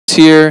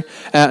here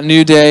at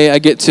New Day. I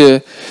get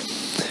to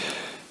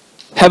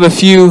have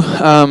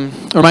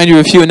remind you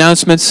of a few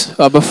announcements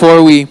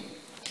before we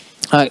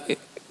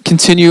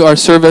continue our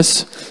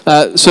service.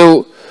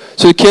 So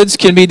kids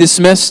can be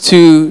dismissed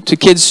to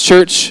kids'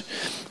 church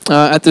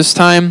at this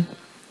time.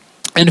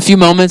 In a few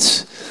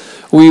moments,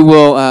 we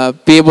will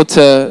be able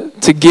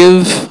to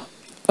give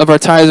of our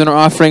tithes and our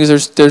offerings.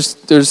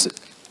 There's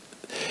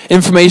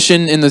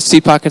information in the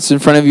seat pockets in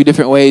front of you,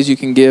 different ways you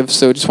can give.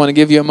 So just want to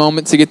give you a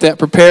moment to get that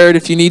prepared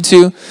if you need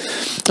to.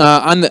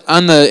 In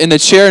the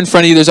chair in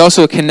front of you, there's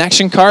also a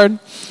connection card.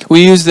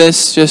 We use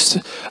this just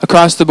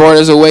across the board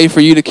as a way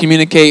for you to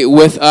communicate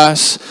with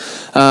us,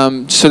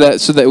 so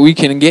that we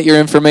can get your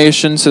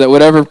information, so that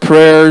whatever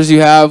prayers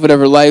you have,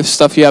 whatever life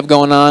stuff you have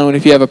going on,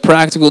 if you have a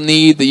practical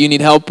need that you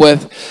need help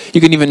with,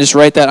 you can even just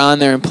write that on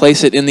there and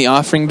place it in the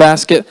offering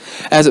basket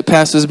as it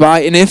passes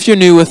by. And if you're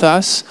new with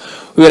us,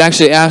 we would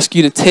actually ask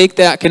you to take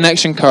that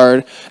connection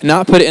card and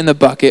not put it in the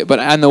bucket, but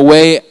on the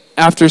way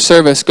after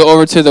service, go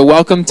over to the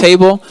welcome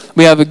table.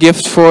 We have a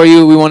gift for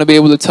you. We want to be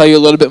able to tell you a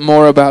little bit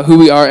more about who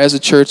we are as a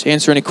church,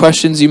 answer any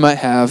questions you might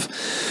have.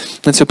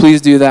 And so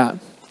please do that.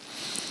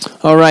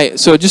 All right,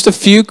 so just a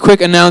few quick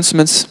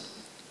announcements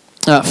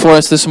for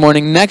us this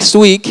morning. Next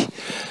week,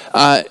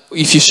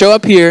 if you show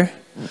up here,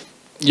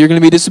 you're going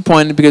to be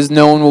disappointed because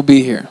no one will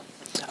be here.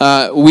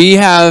 We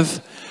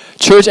have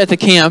church at the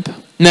camp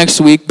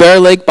next week, Bear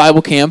Lake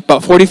Bible Camp,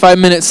 about 45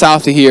 minutes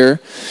south of here.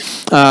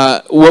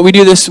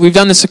 We've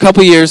done this a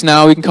couple years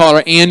now. We can call it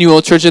our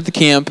annual Church at the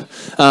Camp,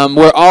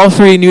 where all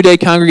three New Day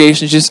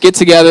congregations just get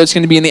together. It's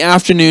going to be in the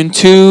afternoon,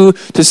 2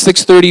 to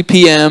 6:30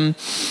 p.m.,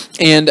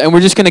 and we're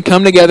just going to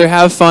come together,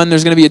 have fun.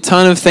 There's going to be a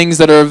ton of things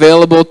that are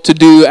available to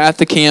do at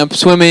the camp,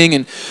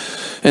 swimming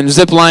and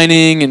zip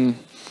lining and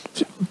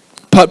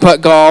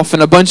putt-putt golf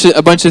and a bunch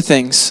of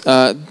things.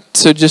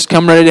 So just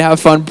come ready to have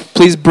fun.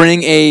 Please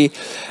bring a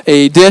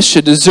dish,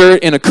 a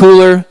dessert, and a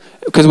cooler,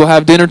 because we'll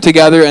have dinner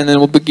together, and then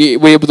we'll be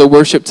able to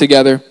worship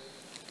together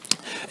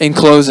in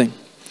closing.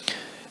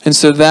 And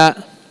so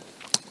that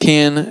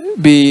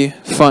can be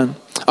fun.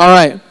 All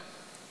right.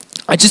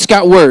 I just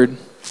got word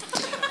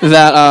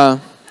that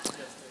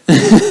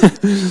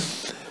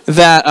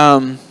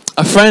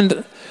a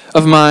friend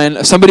of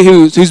mine, somebody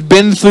who's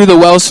been through the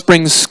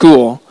Wellspring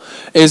School,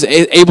 is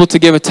able to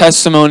give a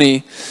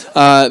testimony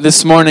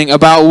this morning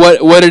about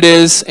what it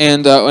is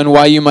and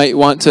why you might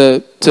want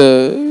to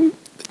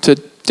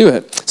do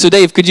it. So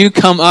Dave, could you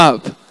come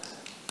up?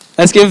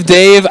 Let's give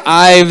Dave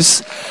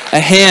Ives a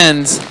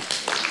hand.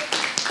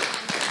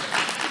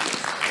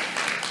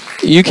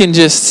 You can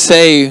just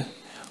say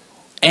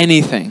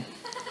anything.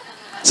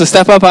 So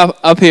step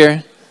up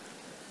here.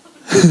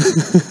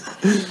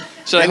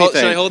 Should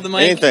I hold the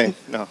mic? Anything?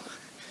 No.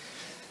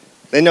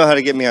 They know how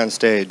to get me on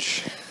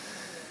stage.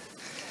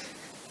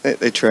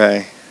 They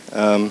try.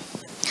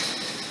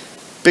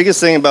 Biggest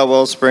thing about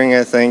Wellspring,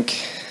 I think,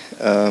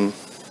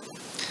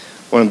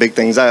 one of the big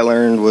things I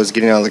learned was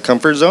getting out of the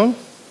comfort zone,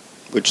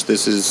 which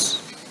this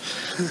is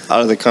out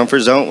of the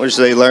comfort zone, which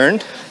they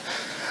learned.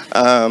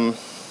 Kind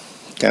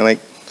of like,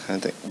 I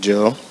think,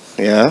 Jill,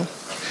 yeah.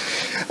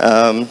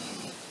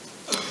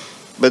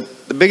 But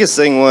the biggest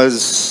thing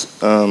was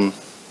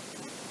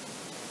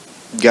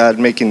God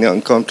making the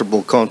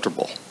uncomfortable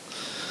comfortable.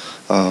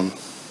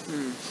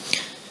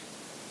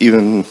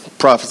 Even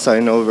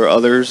prophesying over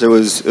others, it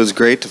was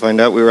great to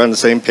find out we were on the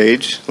same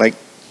page, like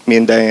me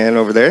and Diane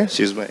over there.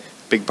 She was my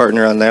big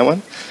partner on that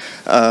one.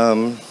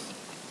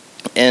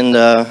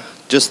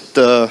 Just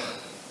the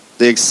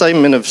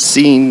excitement of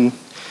seeing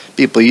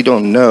people you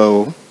don't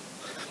know,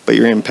 but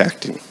you're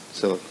impacting.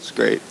 So it's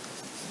great.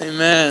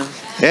 Amen.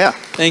 Yeah.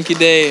 Thank you,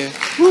 Dave.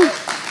 Woo.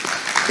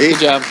 Good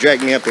job.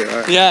 Drag me up here. All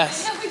right.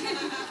 Yes.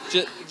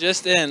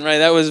 Just in, right?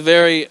 That was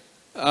very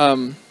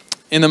in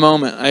the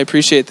moment. I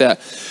appreciate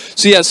that.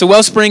 So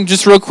Wellspring,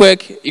 just real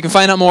quick, you can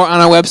find out more on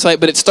our website,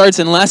 but it starts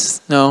in less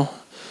than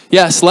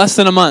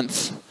a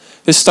month.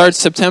 This starts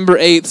September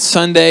 8th,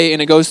 Sunday,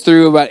 and it goes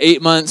through about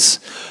 8 months.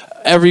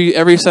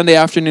 Every Sunday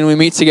afternoon we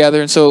meet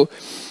together. And so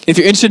if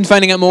you're interested in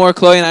finding out more,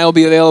 Chloe and I will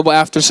be available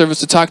after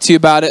service to talk to you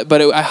about it.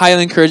 But I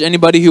highly encourage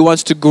anybody who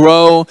wants to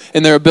grow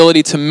in their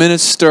ability to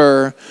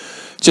minister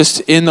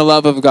just in the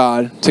love of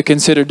God to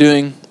consider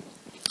doing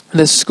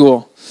this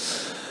school.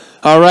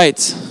 All right,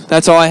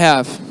 that's all I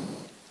have.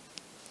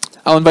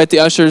 I'll invite the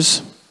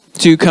ushers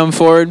to come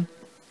forward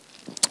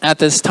at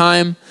this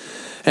time.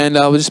 And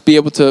we'll just be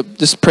able to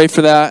just pray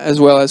for that as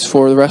well as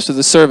for the rest of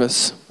the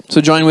service.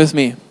 So join with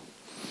me.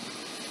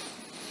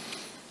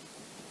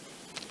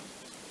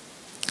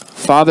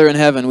 Father in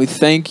heaven, we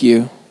thank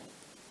you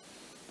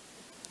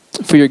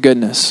for your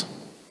goodness.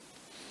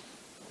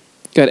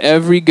 God,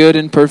 every good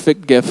and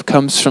perfect gift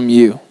comes from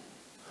you.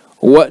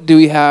 What do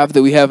we have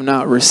that we have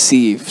not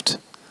received?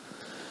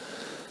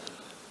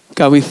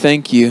 God, we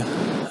thank you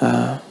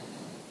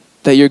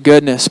that your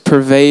goodness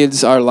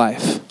pervades our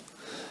life.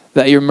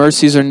 That your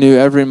mercies are new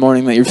every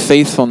morning, that your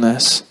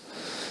faithfulness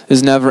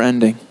is never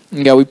ending.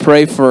 And God, we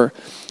pray for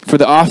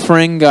the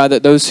offering, God,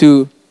 that those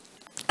who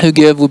who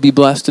give will be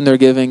blessed in their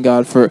giving,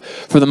 God, for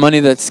the money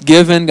that's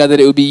given, God, that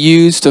it would be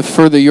used to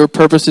further your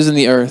purposes in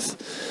the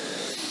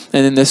earth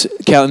and in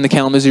the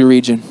Kalamazoo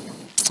region.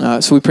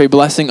 So we pray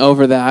blessing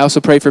over that. I also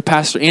pray for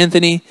Pastor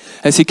Anthony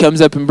as he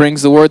comes up and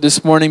brings the word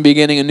this morning,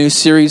 beginning a new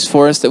series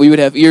for us, that we would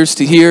have ears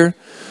to hear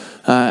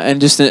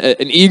and just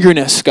an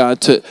eagerness,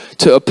 God,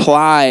 to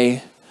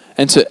apply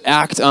and to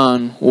act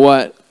on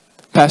what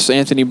Pastor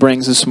Anthony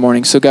brings this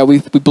morning. So God, we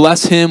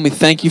bless him, we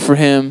thank you for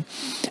him,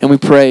 and we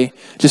pray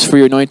just for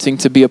your anointing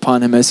to be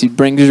upon him as he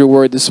brings your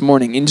word this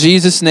morning. In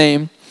Jesus'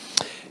 name,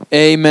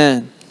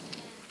 amen.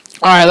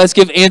 All right, let's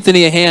give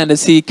Anthony a hand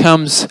as he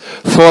comes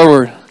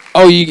forward.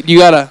 Oh, you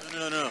gotta...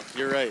 No,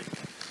 you're right.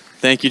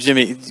 Thank you,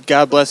 Jimmy.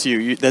 God bless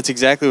you. That's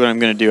exactly what I'm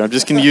going to do. I'm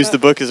just going to use the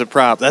book as a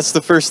prop. That's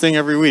the first thing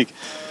every week.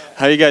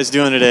 How are you guys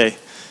doing today?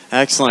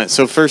 Excellent.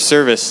 So first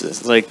service,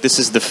 this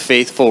is the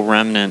faithful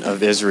remnant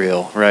of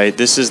Israel, right?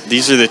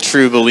 These are the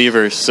true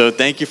believers. So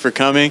thank you for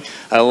coming.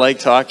 I like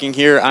talking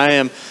here. I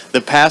am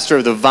the pastor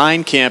of the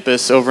Vine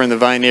campus over in the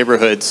Vine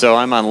neighborhood. So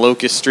I'm on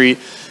Locust Street,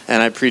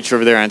 and I preach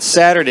over there on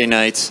Saturday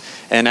nights.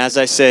 And as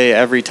I say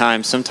every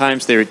time,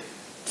 sometimes they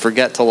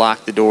forget to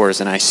lock the doors,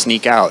 and I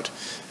sneak out,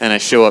 and I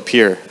show up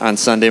here on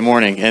Sunday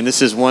morning. And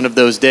this is one of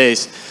those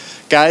days.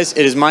 Guys,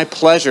 it is my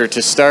pleasure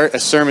to start a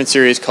sermon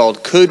series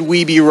called Could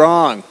We Be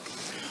Wrong?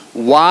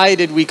 Why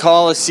did we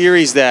call a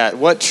series that?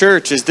 What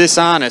church is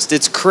dishonest?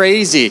 It's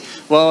crazy.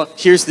 Well,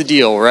 here's the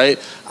deal, right?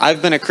 I've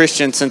been a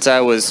Christian since I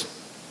was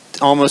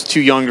almost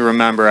too young to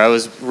remember. I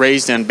was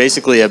raised in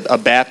basically a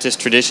Baptist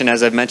tradition,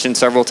 as I've mentioned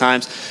several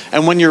times.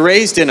 And when you're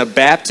raised in a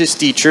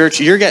Baptist-y church,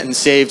 you're getting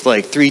saved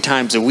like 3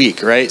 times a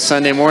week, right?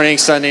 Sunday morning,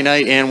 Sunday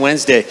night, and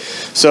Wednesday.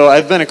 So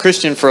I've been a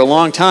Christian for a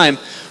long time,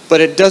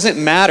 but it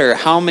doesn't matter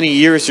how many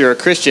years you're a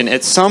Christian.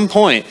 At some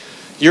point,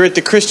 you're at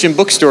the Christian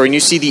bookstore and you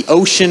see the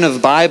ocean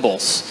of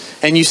Bibles.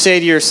 And you say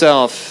to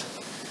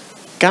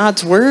yourself,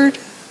 God's Word?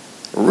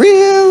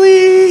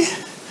 Really?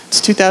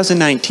 It's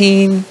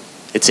 2019.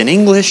 It's in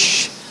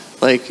English.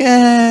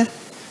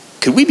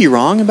 Could we be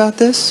wrong about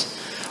this?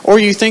 Or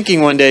you're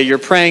thinking one day, you're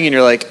praying and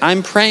you're like,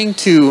 I'm praying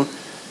to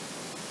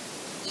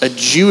a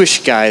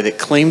Jewish guy that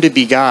claimed to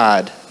be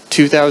God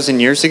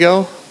 2,000 years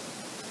ago?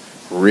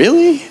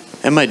 Really?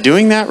 Am I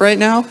doing that right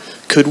now?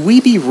 Could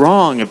we be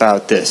wrong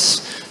about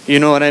this? You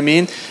know what I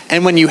mean?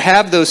 And when you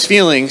have those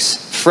feelings,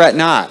 fret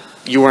not.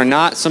 You are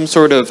not some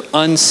sort of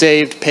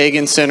unsaved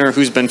pagan sinner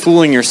who's been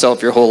fooling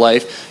yourself your whole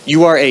life.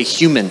 You are a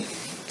human,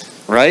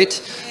 right?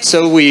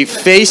 So we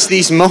face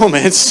these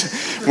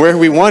moments where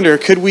we wonder,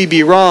 could we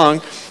be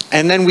wrong?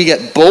 And then we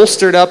get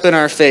bolstered up in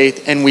our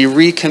faith and we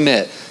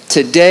recommit.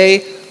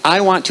 Today, I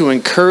want to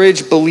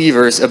encourage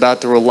believers about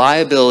the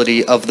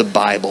reliability of the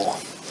Bible,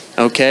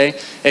 okay?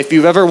 If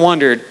you've ever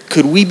wondered,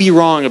 could we be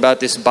wrong about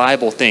this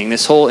Bible thing,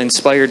 this whole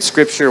inspired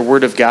scripture,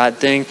 Word of God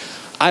thing?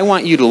 I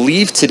want you to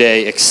leave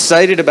today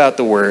excited about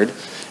the Word.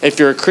 If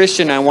you're a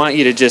Christian, I want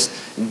you to just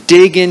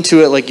dig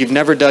into it like you've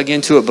never dug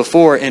into it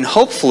before. And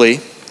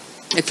hopefully,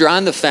 if you're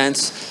on the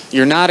fence,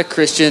 you're not a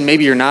Christian,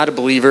 maybe you're not a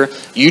believer,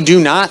 you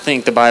do not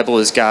think the Bible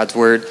is God's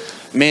Word,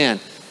 man,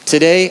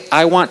 today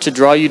I want to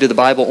draw you to the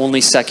Bible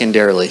only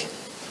secondarily.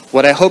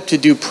 What I hope to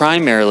do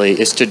primarily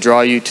is to draw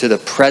you to the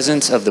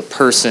presence of the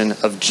person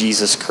of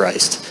Jesus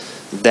Christ.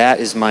 That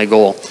is my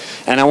goal.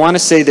 And I want to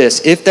say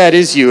this, if that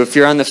is you, if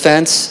you're on the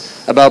fence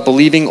about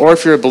believing, or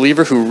if you're a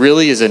believer who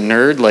really is a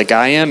nerd like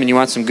I am and you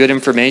want some good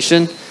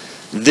information,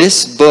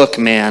 this book,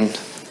 man,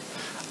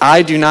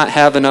 I Do Not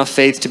Have Enough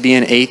Faith to Be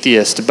an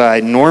Atheist by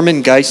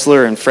Norman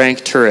Geisler and Frank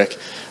Turek.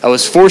 I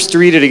was forced to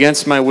read it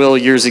against my will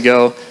years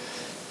ago,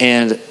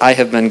 and I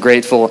have been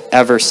grateful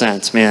ever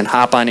since, man.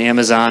 Hop on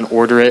Amazon,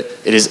 order it.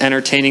 It is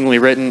entertainingly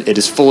written. It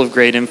is full of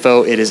great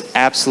info. It is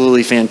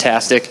absolutely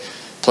fantastic.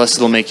 Plus,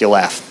 it'll make you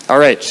laugh. All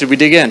right, should we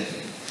dig in?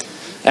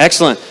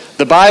 Excellent.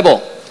 The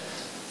Bible.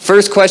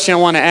 First question I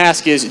want to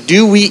ask is,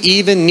 do we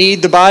even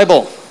need the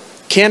Bible?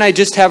 Can I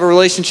just have a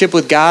relationship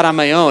with God on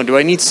my own? Do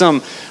I need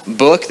some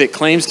book that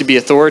claims to be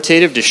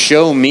authoritative to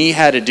show me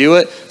how to do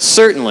it?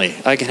 Certainly,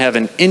 I can have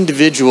an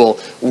individual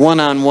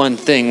one-on-one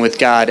thing with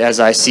God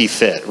as I see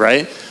fit,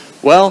 right?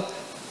 Well,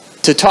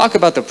 to talk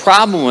about the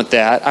problem with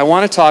that, I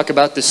want to talk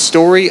about the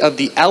story of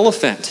the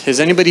elephant. Has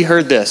anybody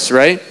heard this,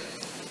 right?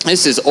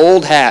 This is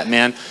old hat,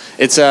 man.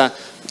 It's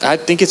I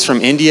think it's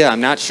from India.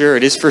 I'm not sure.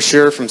 It is for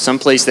sure from some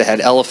place that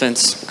had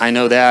elephants. I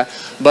know that.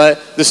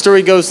 But the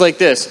story goes like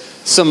this.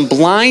 Some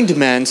blind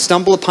men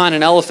stumble upon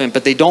an elephant,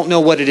 but they don't know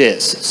what it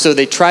is. So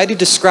they try to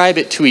describe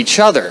it to each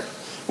other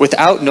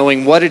without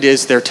knowing what it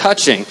is they're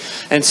touching.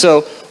 And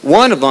so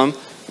one of them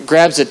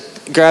grabs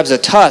a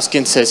tusk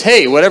and says,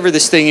 hey, whatever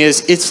this thing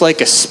is, it's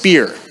like a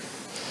spear.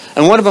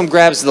 And one of them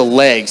grabs the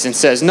legs and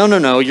says,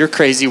 no, you're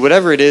crazy.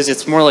 Whatever it is,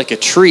 it's more like a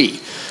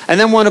tree. And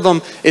then one of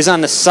them is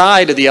on the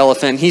side of the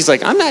elephant. And he's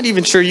like, I'm not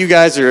even sure you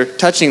guys are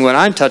touching what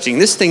I'm touching.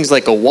 This thing's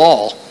like a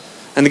wall.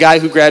 And the guy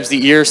who grabs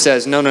the ear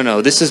says,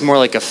 no, this is more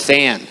like a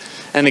fan.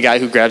 And the guy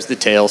who grabs the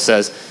tail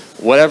says,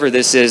 whatever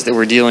this is that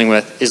we're dealing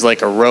with is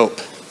like a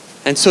rope.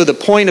 And so the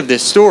point of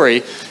this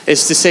story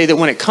is to say that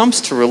when it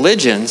comes to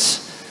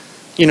religions,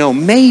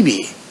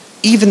 maybe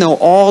even though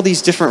all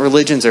these different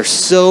religions are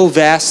so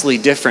vastly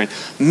different,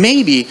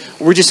 maybe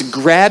we're just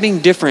grabbing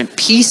different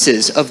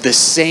pieces of the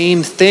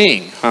same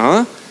thing,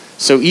 huh?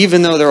 So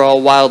even though they're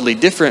all wildly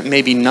different,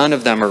 maybe none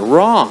of them are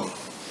wrong.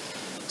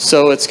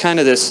 So it's kind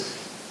of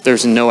this,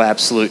 there's no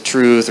absolute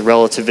truth,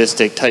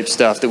 relativistic type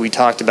stuff that we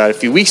talked about a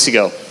few weeks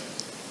ago.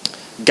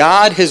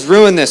 God has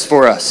ruined this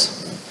for us,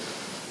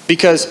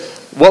 because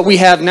what we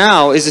have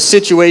now is a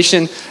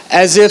situation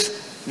as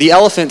if the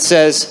elephant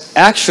says,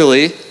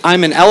 actually,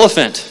 I'm an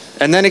elephant,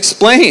 and then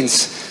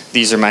explains,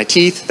 these are my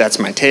teeth, that's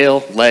my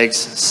tail, legs,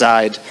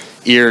 side,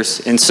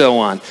 ears, and so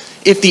on.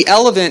 If the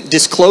elephant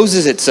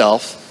discloses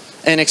itself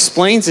and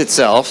explains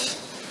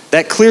itself,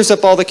 that clears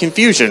up all the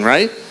confusion,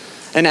 right?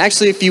 And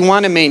actually, if you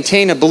want to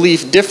maintain a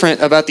belief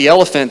different about the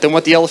elephant than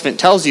what the elephant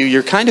tells you,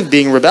 you're kind of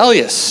being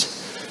rebellious.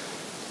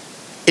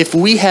 If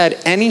we had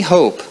any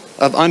hope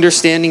of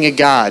understanding a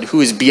God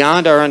who is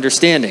beyond our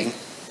understanding,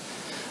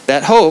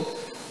 that hope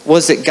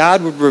was that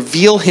God would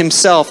reveal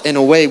himself in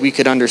a way we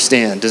could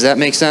understand. Does that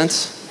make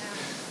sense?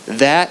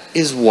 That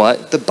is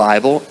what the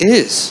Bible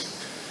is.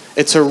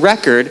 It's a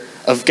record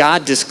of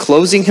God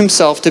disclosing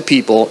himself to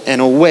people in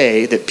a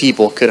way that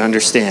people could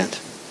understand.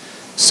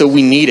 So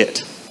we need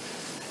it.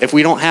 If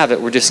we don't have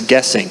it, we're just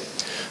guessing.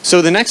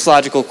 So the next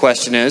logical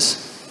question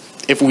is,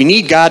 if we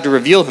need God to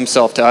reveal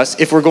himself to us,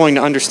 if we're going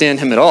to understand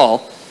him at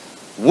all,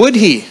 would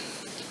he?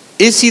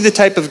 Is he the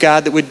type of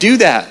God that would do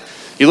that?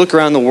 You look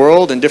around the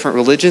world and different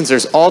religions,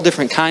 there's all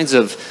different kinds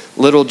of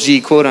little g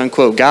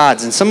quote-unquote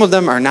gods, and some of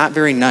them are not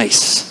very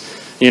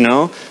nice, you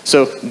know?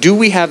 So do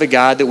we have a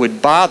God that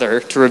would bother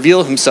to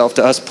reveal himself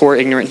to us poor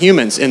ignorant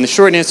humans? And the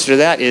short answer to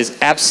that is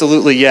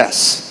absolutely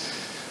yes.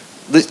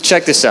 Let's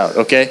check this out,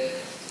 okay?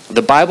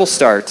 The Bible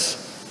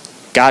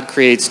starts, God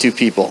creates two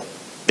people.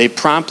 They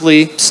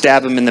promptly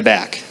stab him in the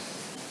back.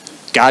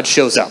 God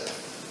shows up.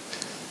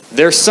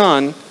 Their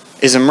son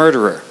is a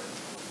murderer.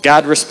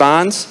 God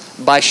responds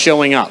by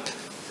showing up.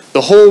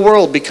 The whole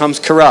world becomes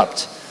corrupt,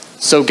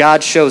 so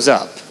God shows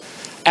up.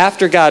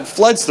 After God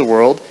floods the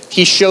world,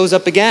 he shows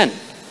up again,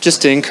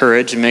 just to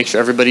encourage and make sure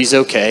everybody's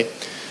okay.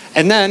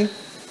 And then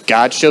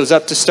God shows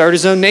up to start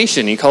his own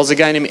nation. He calls a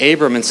guy named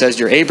Abram and says,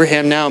 you're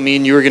Abraham now, me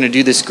and you are going to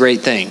do this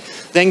great thing.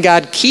 Then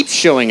God keeps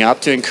showing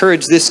up to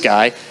encourage this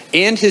guy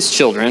and his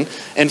children.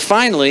 And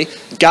finally,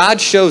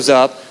 God shows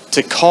up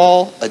to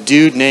call a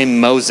dude named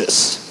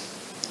Moses.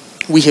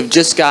 We have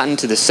just gotten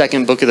to the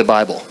second book of the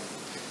Bible.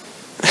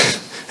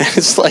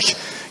 It's like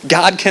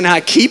God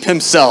cannot keep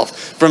himself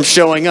from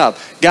showing up.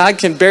 God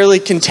can barely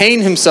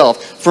contain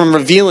himself from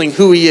revealing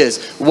who he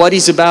is, what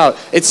he's about.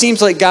 It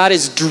seems like God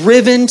is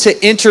driven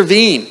to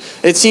intervene.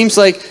 It seems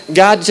like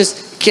God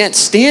just can't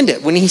stand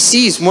it when he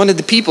sees one of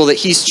the people that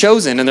he's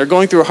chosen and they're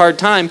going through a hard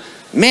time.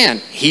 Man,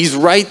 he's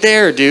right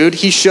there, dude.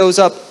 He shows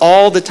up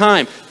all the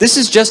time. This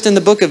is just in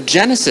the book of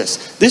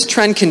Genesis. This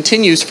trend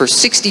continues for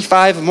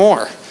 65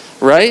 more,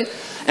 right?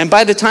 And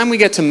by the time we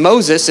get to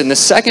Moses in the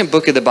second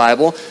book of the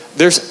Bible,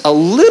 there's a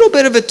little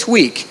bit of a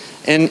tweak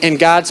in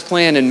God's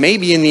plan and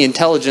maybe in the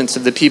intelligence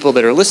of the people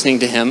that are listening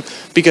to him,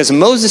 because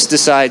Moses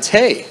decides,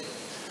 hey,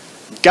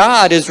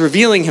 God is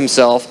revealing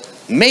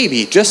himself.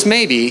 Maybe, just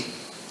maybe,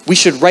 we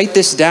should write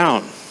this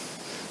down.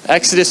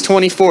 Exodus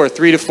 24,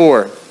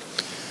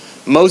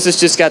 3-4. Moses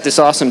just got this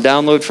awesome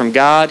download from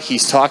God.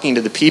 He's talking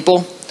to the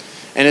people.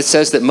 And it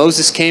says that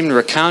Moses came and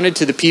recounted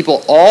to the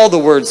people all the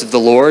words of the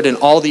Lord and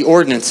all the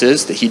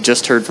ordinances that he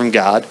just heard from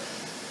God.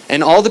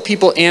 And all the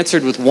people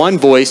answered with one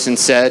voice and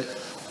said,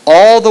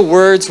 all the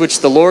words which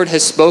the Lord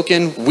has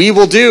spoken, we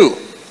will do.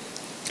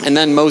 And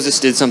then Moses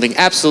did something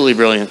absolutely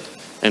brilliant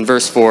in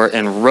verse 4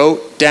 and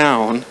wrote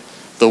down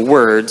the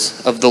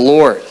words of the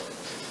Lord.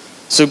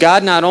 So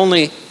God not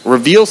only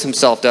reveals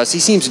himself to us, he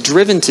seems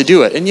driven to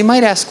do it. And you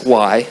might ask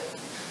why.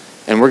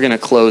 And we're going to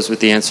close with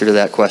the answer to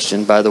that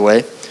question, by the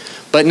way.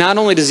 But not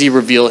only does he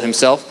reveal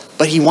himself,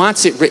 but he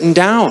wants it written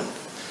down.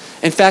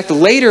 In fact,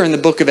 later in the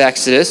book of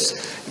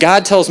Exodus,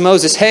 God tells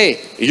Moses, hey,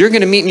 you're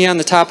going to meet me on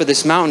the top of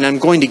this mountain. I'm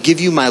going to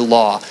give you my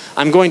law.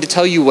 I'm going to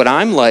tell you what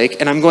I'm like,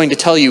 and I'm going to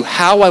tell you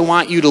how I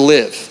want you to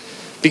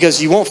live.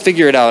 Because you won't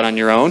figure it out on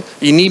your own.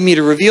 You need me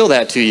to reveal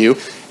that to you.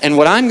 And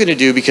what I'm going to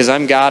do, because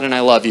I'm God and I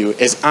love you,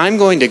 is I'm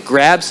going to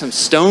grab some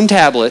stone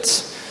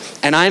tablets,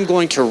 and I'm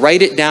going to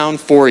write it down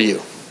for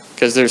you.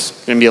 Because there's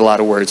going to be a lot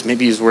of words.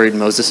 Maybe he's worried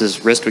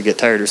Moses' wrist would get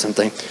tired or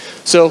something.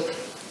 So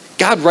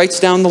God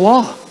writes down the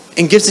law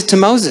and gives it to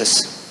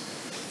Moses.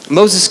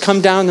 Moses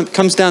comes down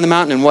the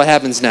mountain, and what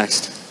happens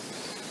next?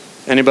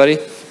 Anybody?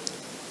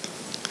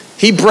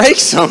 He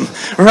breaks them,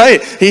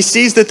 right? He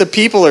sees that the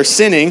people are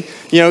sinning.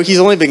 You know, he's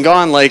only been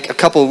gone like a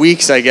couple of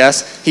weeks, I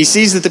guess. He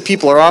sees that the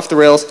people are off the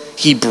rails.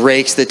 He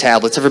breaks the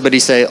tablets. Everybody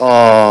say,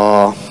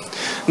 oh.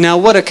 Now,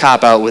 what a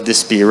cop-out would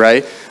this be,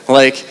 right?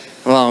 Like,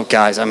 well,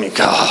 guys, I mean,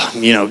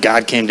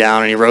 God came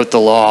down and he wrote the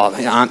law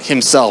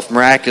himself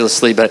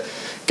miraculously, but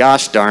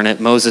gosh darn it,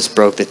 Moses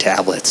broke the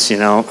tablets, you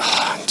know.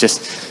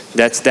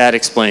 That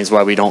explains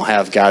why we don't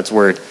have God's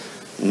word.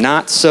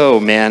 Not so,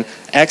 man.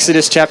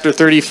 Exodus chapter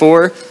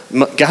 34,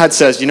 God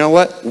says, you know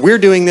what? We're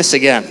doing this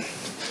again.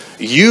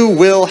 You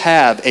will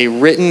have a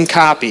written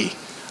copy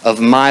of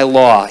my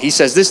law. He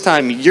says, this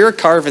time you're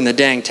carving the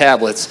dang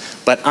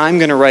tablets, but I'm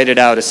going to write it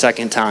out a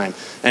second time.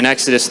 In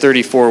Exodus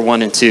 34,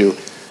 1 and 2.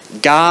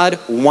 God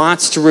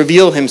wants to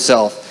reveal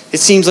himself. It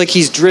seems like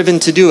he's driven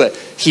to do it.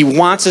 He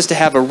wants us to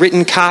have a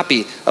written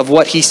copy of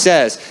what he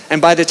says.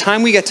 And by the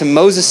time we get to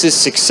Moses'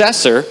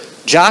 successor,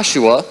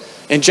 Joshua,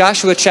 in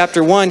Joshua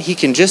chapter 1, he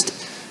can just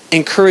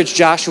encourage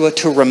Joshua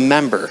to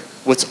remember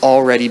what's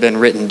already been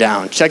written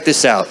down. Check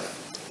this out.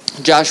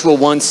 Joshua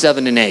 1,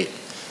 7 and 8.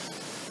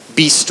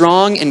 Be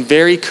strong and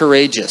very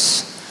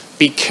courageous.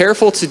 Be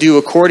careful to do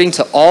according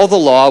to all the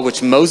law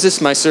which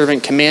Moses my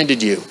servant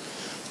commanded you.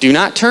 Do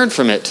not turn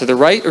from it to the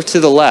right or to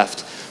the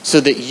left,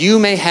 so that you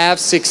may have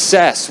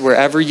success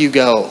wherever you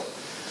go.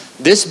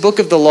 This book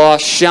of the law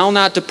shall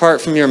not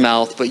depart from your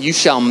mouth, but you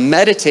shall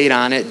meditate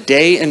on it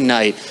day and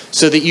night,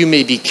 so that you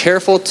may be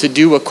careful to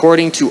do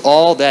according to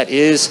all that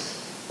is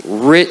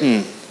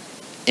written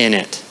in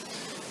it.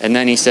 And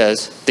then he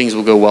says, things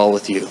will go well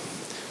with you.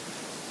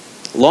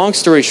 Long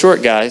story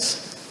short, guys,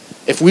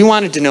 if we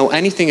wanted to know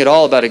anything at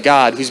all about a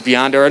God who's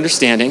beyond our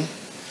understanding,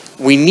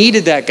 we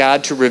needed that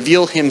God to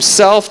reveal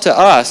himself to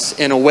us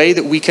in a way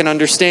that we can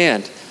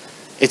understand.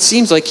 It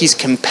seems like he's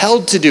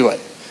compelled to do it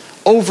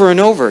over and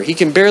over. He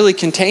can barely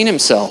contain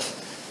himself.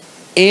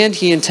 And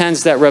he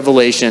intends that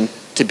revelation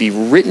to be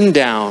written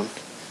down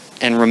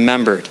and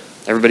remembered.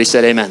 Everybody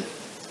said amen.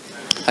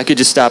 I could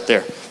just stop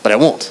there, but I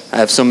won't. I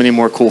have so many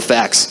more cool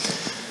facts.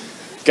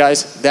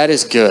 Guys, that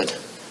is good.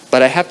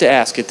 But I have to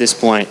ask at this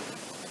point,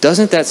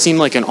 doesn't that seem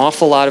like an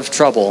awful lot of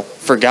trouble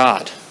for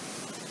God?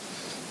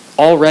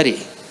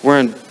 Already, we're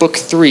in book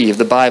 3 of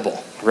the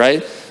Bible,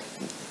 right?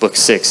 Book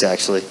 6,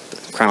 actually,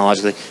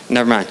 chronologically.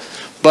 Never mind.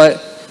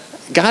 But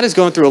God is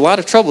going through a lot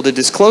of trouble to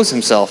disclose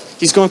himself.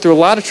 He's going through a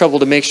lot of trouble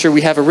to make sure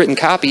we have a written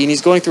copy, and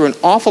he's going through an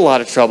awful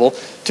lot of trouble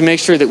to make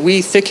sure that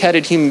we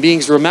thick-headed human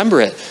beings remember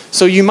it.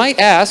 So you might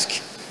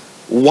ask,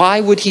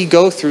 why would he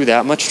go through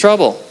that much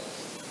trouble?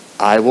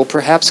 I will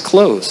perhaps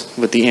close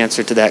with the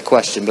answer to that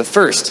question. But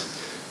first,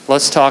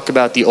 let's talk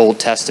about the Old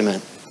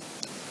Testament.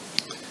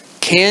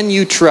 Can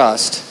you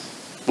trust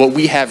what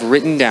we have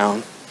written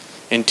down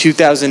in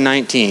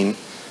 2019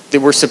 that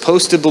we're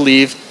supposed to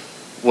believe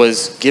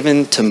was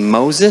given to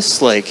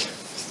Moses like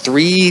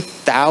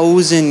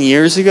 3,000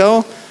 years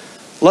ago?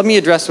 Let me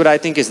address what I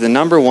think is the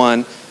number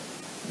one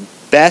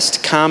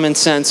best common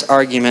sense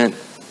argument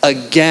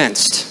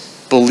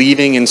against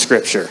believing in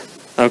Scripture.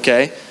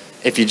 Okay?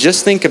 If you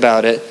just think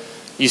about it,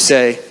 you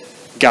say,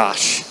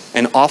 gosh,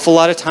 an awful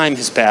lot of time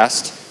has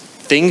passed.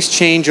 Things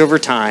change over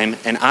time,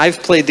 and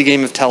I've played the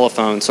game of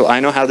telephone, so I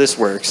know how this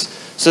works.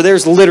 So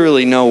there's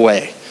literally no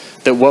way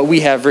that what we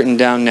have written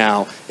down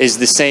now is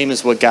the same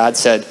as what God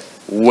said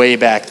way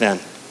back then.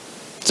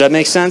 Does that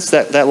make sense,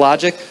 that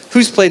logic?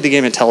 Who's played the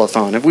game of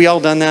telephone? Have we all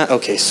done that?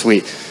 Okay,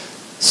 sweet.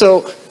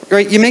 So,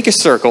 right, you make a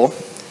circle,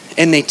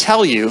 and they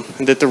tell you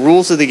that the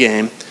rules of the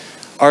game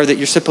are that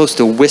you're supposed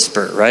to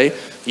whisper, right?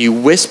 You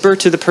whisper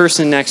to the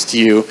person next to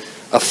you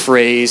a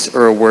phrase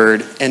or a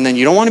word, and then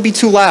you don't want to be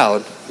too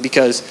loud,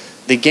 because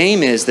the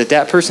game is that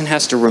that person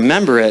has to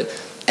remember it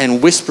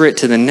and whisper it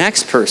to the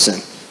next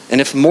person. And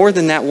if more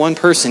than that one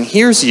person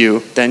hears you,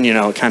 then,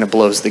 it kind of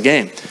blows the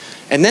game.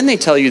 And then they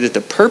tell you that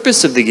the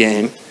purpose of the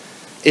game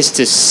is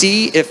to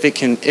see if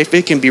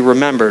it can be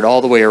remembered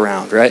all the way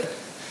around, right?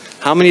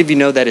 How many of you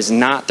know that is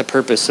not the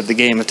purpose of the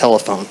game of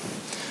telephone?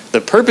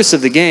 The purpose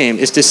of the game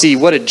is to see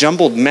what a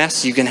jumbled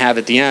mess you can have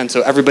at the end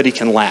so everybody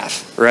can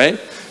laugh, right?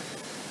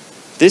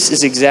 This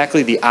is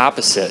exactly the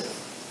opposite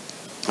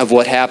of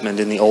what happened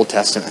in the Old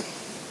Testament.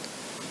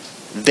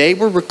 They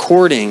were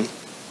recording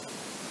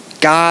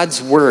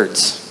God's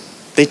words.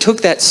 They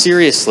took that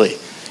seriously.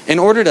 In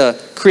order to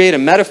create a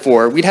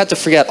metaphor, we'd have to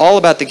forget all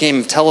about the game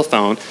of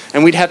telephone,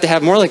 and we'd have to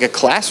have more like a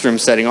classroom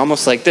setting,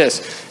 almost like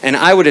this. And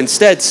I would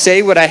instead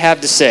say what I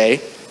have to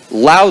say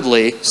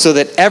loudly so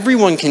that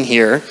everyone can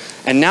hear,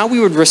 and now we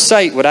would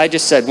recite what I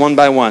just said one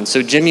by one.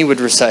 So Jimmy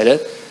would recite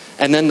it,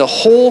 and then the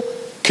whole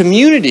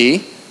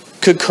community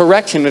could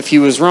correct him if he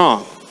was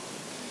wrong.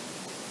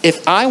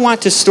 If I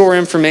want to store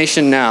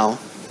information now,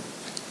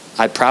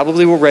 I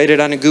probably will write it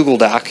on a Google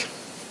Doc,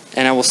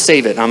 and I will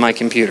save it on my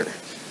computer.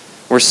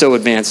 We're so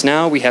advanced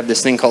now. We have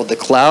this thing called the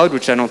cloud,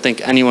 which I don't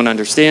think anyone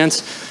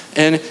understands.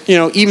 And,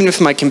 even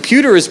if my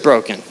computer is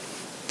broken,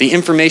 the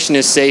information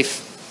is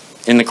safe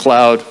in the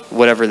cloud,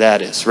 whatever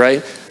that is,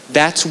 right?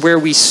 That's where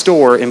we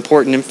store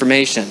important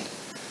information.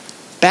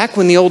 Back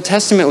when the Old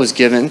Testament was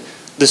given,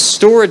 the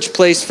storage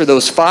place for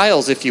those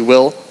files, if you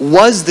will,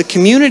 was the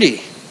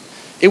community.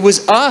 It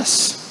was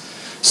us.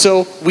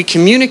 So we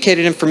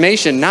communicated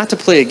information not to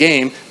play a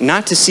game,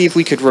 not to see if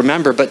we could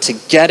remember, but to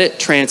get it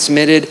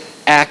transmitted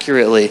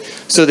accurately.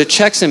 So the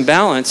checks and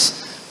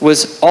balance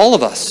was all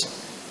of us.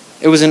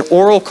 It was an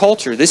oral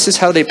culture. This is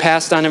how they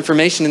passed on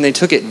information, and they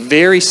took it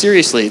very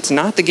seriously. It's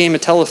not the game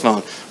of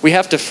telephone. We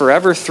have to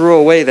forever throw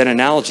away that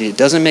analogy. It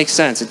doesn't make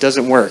sense. It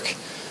doesn't work.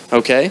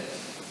 Okay?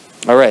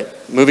 All right,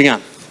 moving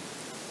on.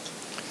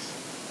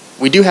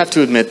 We do have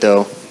to admit,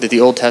 though, that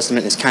the Old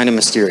Testament is kind of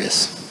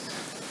mysterious.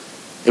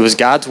 It was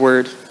God's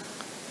word.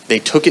 They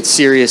took it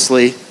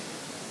seriously.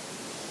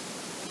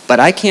 But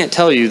I can't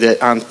tell you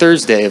that on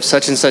Thursday of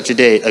such and such a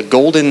date, a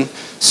golden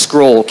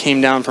scroll came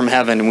down from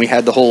heaven and we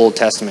had the whole Old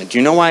Testament. Do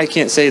you know why I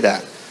can't say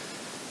that?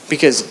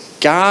 Because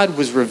God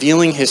was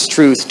revealing his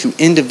truth to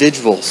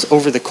individuals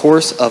over the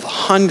course of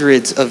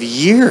hundreds of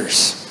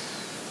years.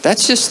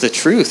 That's just the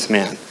truth,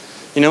 man.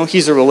 You know,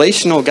 he's a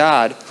relational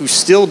God who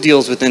still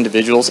deals with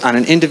individuals on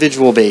an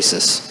individual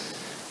basis.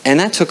 And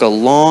that took a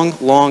long,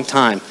 long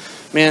time.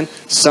 Man,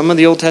 some of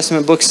the Old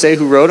Testament books say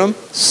who wrote them,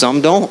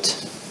 some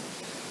don't.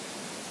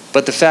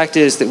 But the fact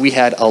is that we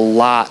had a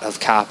lot of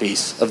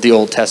copies of the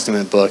Old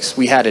Testament books.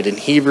 We had it in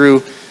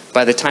Hebrew.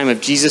 By the time of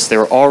Jesus, they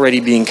were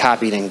already being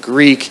copied in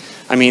Greek.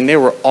 I mean, they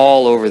were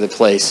all over the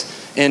place.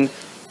 And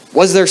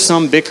was there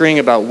some bickering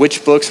about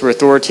which books were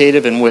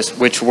authoritative and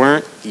which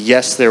weren't?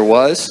 Yes, there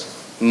was.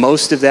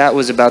 Most of that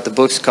was about the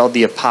books called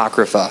the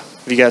Apocrypha.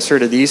 Have you guys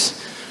heard of these?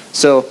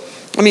 So,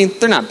 I mean,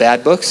 they're not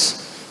bad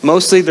books.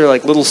 Mostly they're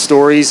like little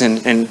stories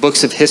and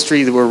books of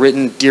history that were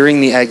written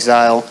during the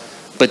exile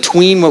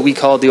between what we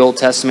call the Old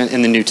Testament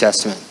and the New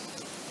Testament.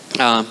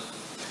 I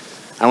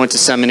went to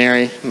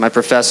seminary. My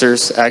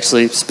professors,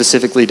 actually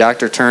specifically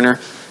Dr.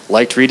 Turner,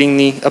 liked reading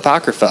the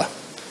Apocrypha.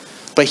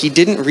 But he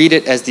didn't read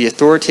it as the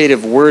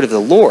authoritative word of the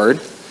Lord.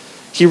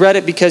 He read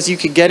it because you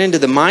could get into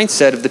the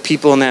mindset of the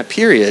people in that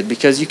period,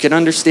 because you could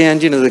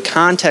understand, the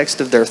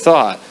context of their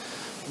thought.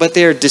 But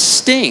they're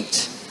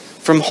distinct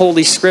from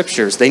Holy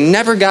Scriptures. They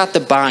never got the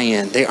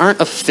buy-in. They aren't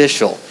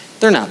official.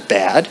 They're not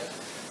bad,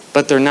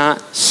 but they're not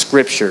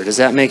Scripture. Does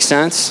that make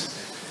sense?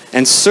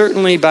 And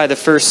certainly by the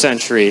first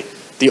century,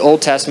 the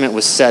Old Testament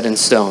was set in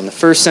stone. The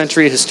first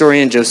century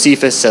historian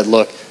Josephus said,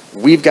 look,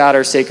 we've got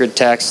our sacred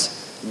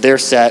texts, they're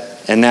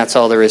set, and that's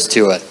all there is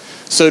to it.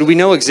 So do we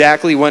know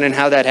exactly when and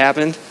how that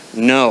happened?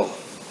 No.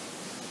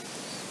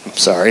 I'm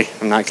sorry,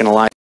 I'm not going to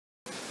lie.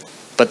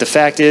 But the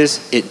fact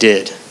is, it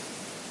did.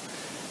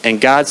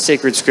 And God's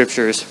sacred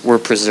scriptures were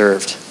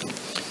preserved.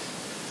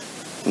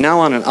 Now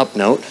on an up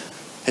note,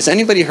 has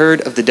anybody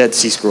heard of the Dead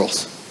Sea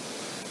Scrolls?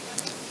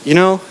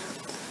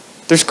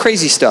 There's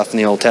crazy stuff in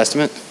the Old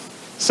Testament.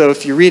 So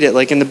if you read it,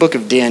 like in the book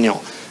of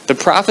Daniel, the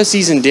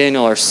prophecies in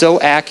Daniel are so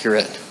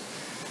accurate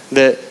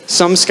that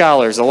some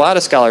scholars, a lot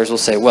of scholars will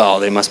say,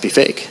 well, they must be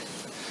fake.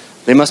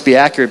 They must be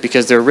accurate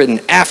because they're written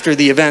after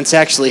the events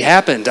actually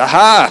happened.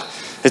 Aha!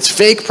 It's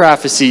fake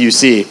prophecy, you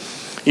see.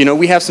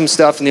 We have some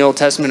stuff in the Old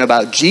Testament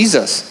about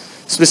Jesus,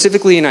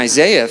 specifically in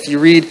Isaiah. If you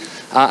read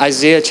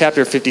Isaiah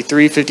chapter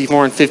 53,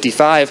 54, and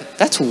 55,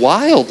 that's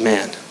wild,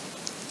 man.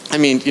 I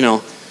mean,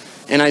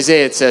 in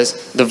Isaiah it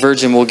says, the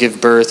virgin will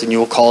give birth and you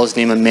will call his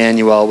name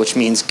Emmanuel, which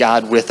means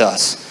God with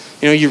us.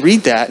 You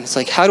read that and it's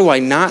like, how do I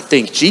not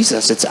think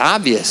Jesus? It's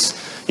obvious.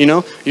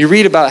 You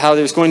read about how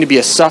there's going to be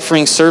a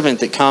suffering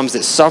servant that comes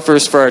that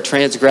suffers for our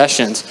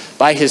transgressions.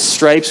 By his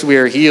stripes we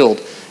are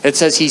healed. It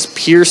says he's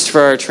pierced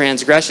for our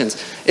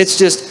transgressions. It's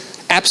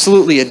just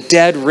absolutely a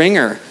dead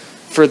ringer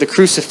for the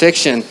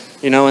crucifixion,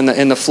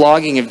 and the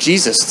flogging of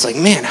Jesus. It's like,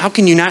 man, how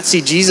can you not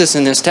see Jesus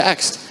in this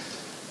text?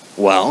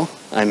 Well,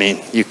 I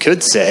mean, you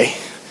could say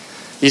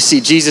you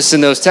see Jesus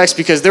in those texts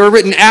because they were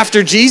written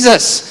after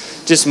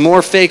Jesus. Just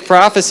more fake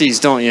prophecies,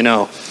 don't you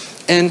know?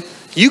 And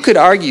you could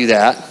argue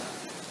that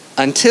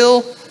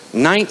until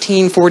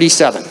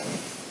 1947.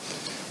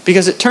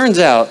 Because it turns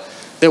out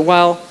that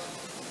while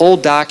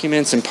old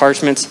documents and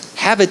parchments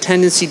have a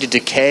tendency to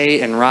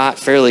decay and rot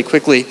fairly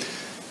quickly,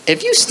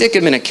 if you stick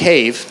them in a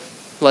cave,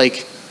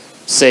 like,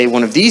 say,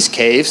 one of these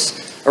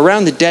caves,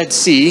 around the Dead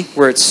Sea,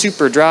 where it's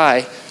super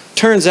dry,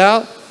 turns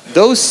out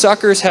those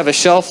suckers have a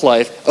shelf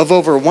life of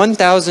over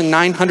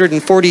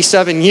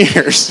 1,947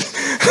 years.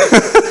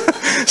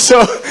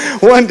 So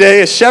one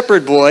day a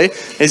shepherd boy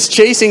is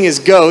chasing his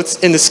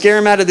goats, and to scare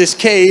him out of this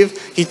cave,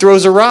 he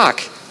throws a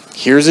rock.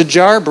 Here's a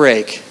jar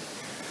break.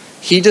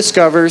 He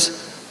discovers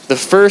the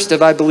first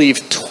of, I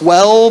believe,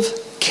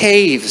 12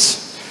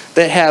 caves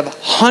that have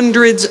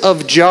hundreds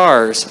of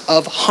jars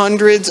of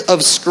hundreds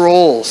of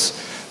scrolls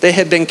that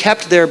had been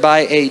kept there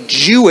by a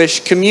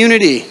Jewish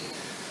community.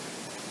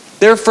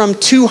 They're from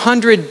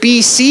 200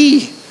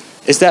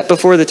 BC. Is that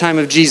before the time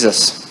of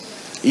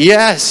Jesus?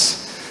 Yes.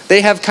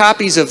 They have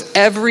copies of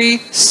every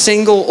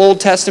single Old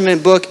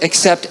Testament book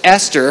except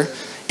Esther,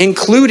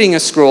 including a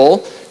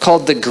scroll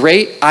called the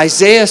Great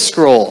Isaiah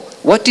Scroll.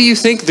 What do you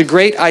think the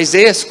Great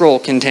Isaiah Scroll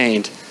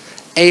contained?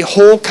 A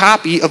whole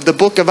copy of the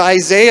book of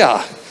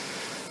Isaiah.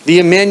 The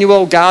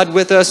Emmanuel, God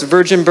with us,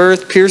 virgin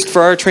birth, pierced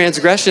for our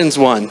transgressions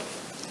one.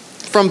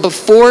 From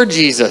before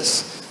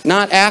Jesus,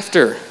 not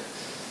after.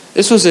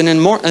 This was an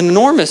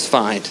enormous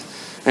find.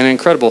 An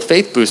incredible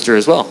faith booster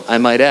as well, I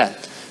might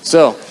add.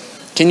 So,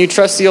 can you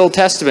trust the Old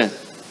Testament?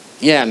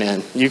 Yeah,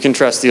 man, you can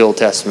trust the Old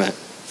Testament,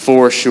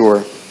 for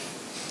sure.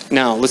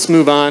 Now, let's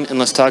move on and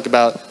let's talk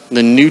about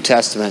the New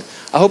Testament.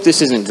 I hope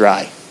this isn't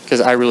dry,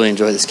 because I really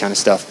enjoy this kind of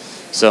stuff.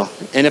 So,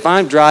 and if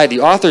I'm dry,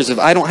 the authors of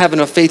I Don't Have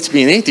Enough Faith to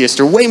Be an Atheist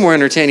are way more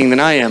entertaining than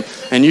I am,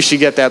 and you should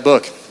get that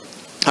book.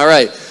 All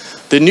right,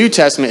 the New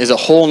Testament is a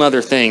whole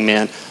nother thing,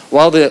 man.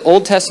 While the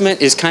Old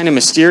Testament is kind of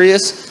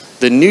mysterious,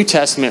 the New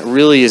Testament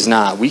really is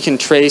not. We can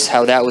trace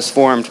how that was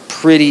formed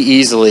pretty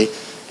easily,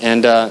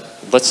 and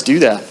let's do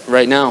that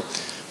right now.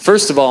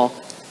 First of all,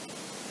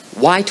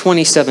 why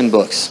 27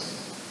 books?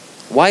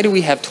 Why do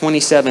we have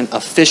 27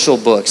 official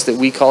books that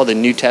we call the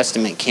New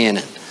Testament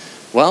canon?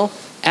 Well,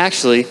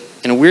 actually,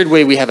 in a weird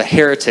way, we have a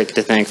heretic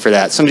to thank for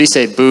that. Somebody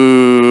say,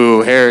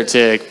 boo,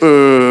 heretic,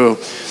 boo.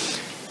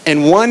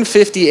 In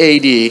 150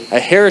 AD, a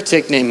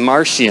heretic named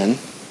Marcion,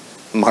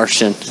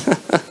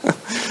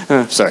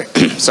 sorry,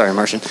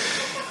 Marcion.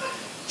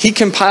 He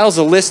compiles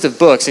a list of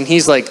books, and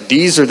he's like,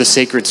 these are the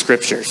sacred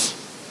scriptures.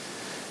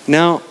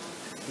 Now,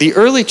 the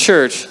early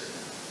church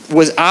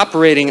was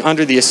operating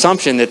under the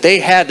assumption that they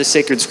had the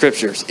sacred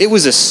scriptures. It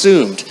was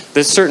assumed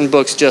that certain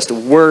books just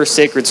were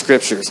sacred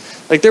scriptures.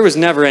 Like, there was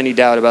never any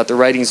doubt about the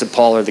writings of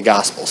Paul or the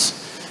Gospels.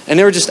 And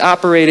they were just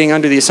operating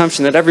under the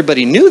assumption that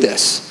everybody knew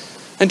this,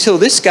 until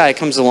this guy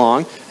comes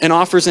along and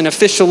offers an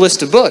official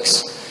list of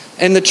books.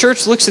 And the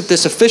church looks at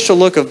this official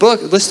list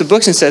of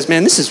books and says,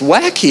 man, this is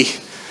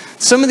wacky.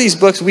 Some of these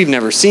books we've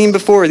never seen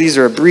before. These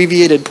are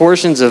abbreviated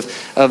portions of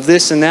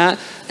this and that.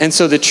 And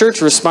so the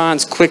church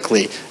responds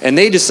quickly, and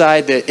they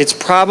decide that it's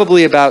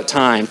probably about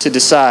time to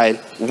decide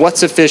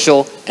what's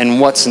official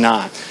and what's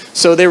not.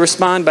 So they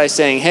respond by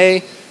saying,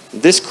 hey,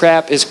 this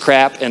crap is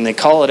crap, and they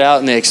call it out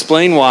and they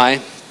explain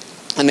why.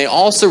 And they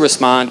also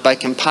respond by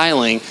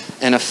compiling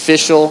an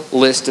official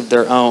list of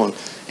their own.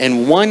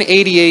 In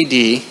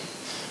 180 AD,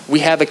 we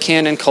have a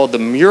canon called the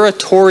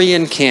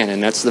Muratorian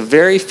Canon. That's the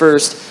very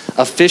first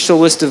official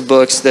list of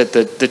books that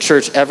the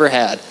church ever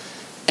had.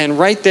 And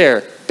right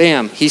there,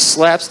 bam, he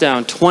slaps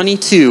down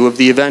 22 of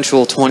the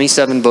eventual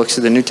 27 books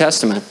of the New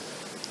Testament.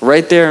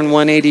 Right there in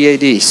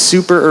 180 AD,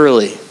 super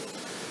early.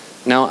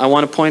 Now, I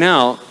want to point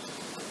out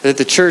that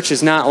the church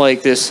is not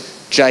like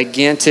this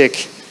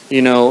gigantic,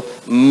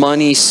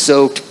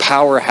 money-soaked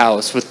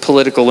powerhouse with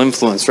political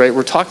influence, right?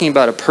 We're talking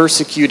about a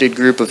persecuted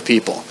group of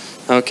people,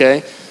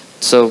 okay?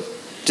 So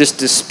just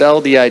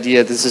dispel the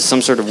idea this is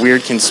some sort of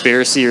weird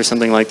conspiracy or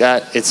something like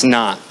that. It's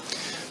not.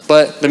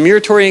 But the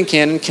Muratorian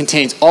Canon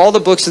contains all the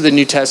books of the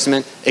New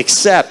Testament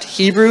except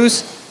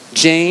Hebrews,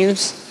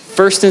 James,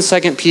 1st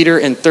and 2nd Peter,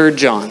 and 3rd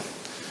John,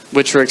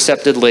 which were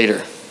accepted later.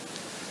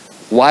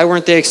 Why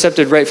weren't they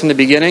accepted right from the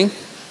beginning?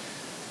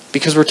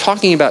 Because we're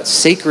talking about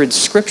sacred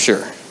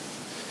scripture.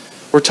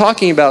 We're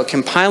talking about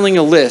compiling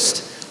a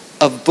list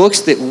of books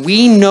that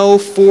we know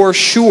for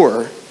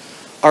sure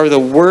are the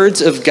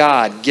words of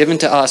God given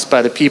to us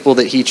by the people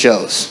that he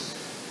chose.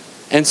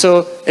 And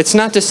so it's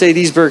not to say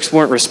these books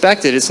weren't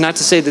respected. It's not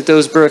to say that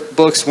those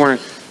books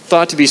weren't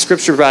thought to be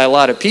scripture by a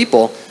lot of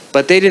people,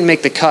 but they didn't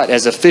make the cut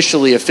as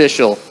officially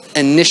official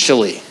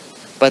initially,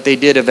 but they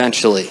did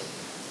eventually.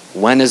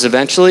 When is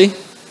eventually?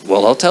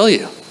 Well, I'll tell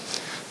you.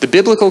 The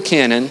biblical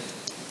canon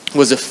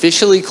was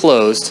officially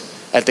closed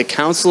at the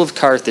Council of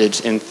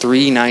Carthage in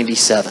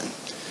 397.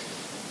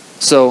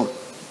 So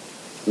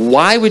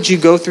why would you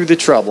go through the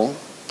trouble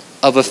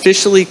of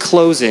officially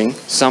closing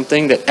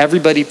something that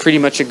everybody pretty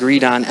much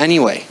agreed on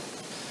anyway?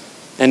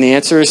 And the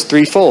answer is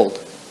threefold.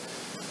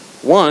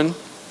 One,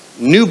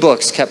 new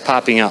books kept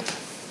popping up.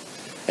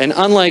 And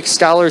unlike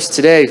scholars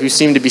today who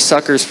seem to be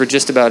suckers for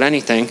just about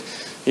anything,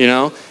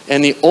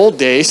 in the old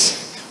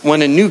days,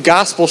 when a new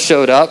gospel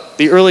showed up,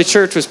 the early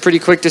church was pretty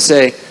quick to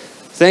say,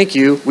 thank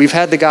you, we've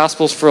had the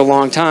gospels for a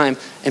long time.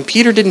 And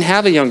Peter didn't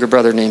have a younger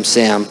brother named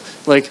Sam.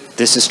 Like,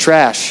 this is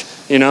trash,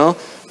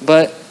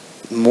 But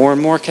more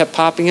and more kept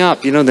popping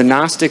up. The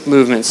Gnostic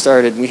movement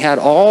started. We had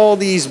all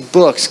these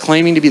books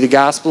claiming to be the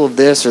gospel of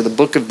this or the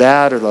book of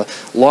that or the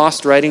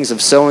lost writings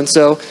of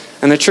so-and-so.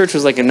 And the church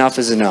was like, enough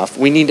is enough.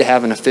 We need to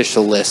have an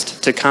official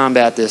list to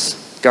combat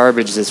this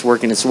garbage that's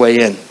working its way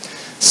in.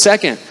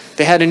 Second,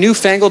 they had a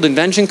newfangled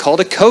invention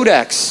called a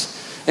codex.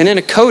 And in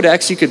a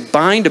codex, you could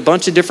bind a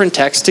bunch of different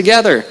texts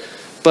together,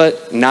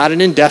 but not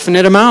an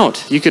indefinite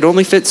amount. You could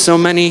only fit so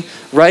many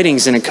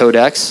writings in a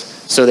codex,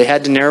 so they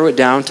had to narrow it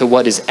down to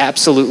what is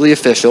absolutely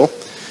official.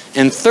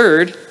 And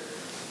third,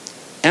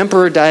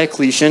 Emperor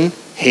Diocletian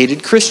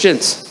hated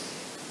Christians.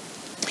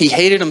 He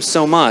hated them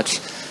so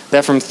much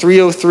that from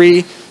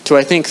 303 to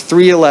I think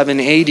 311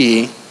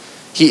 AD,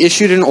 he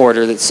issued an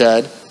order that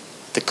said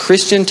the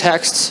Christian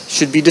texts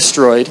should be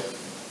destroyed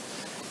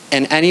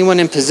and anyone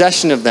in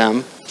possession of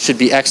them should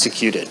be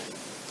executed.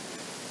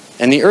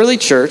 And the early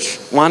church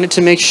wanted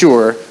to make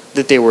sure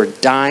that they were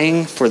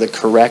dying for the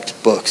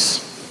correct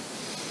books,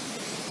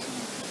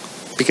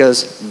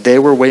 because they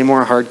were way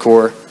more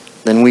hardcore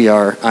than we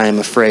are, I am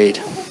afraid.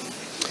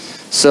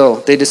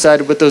 So they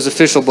decided what those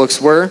official books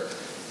were,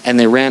 and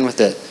they ran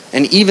with it.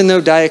 And even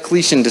though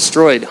Diocletian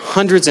destroyed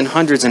hundreds and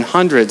hundreds and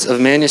hundreds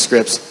of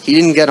manuscripts, he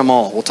didn't get them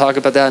all. We'll talk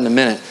about that in a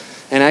minute.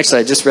 And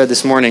actually, I just read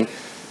this morning,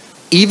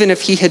 even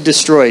if he had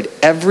destroyed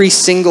every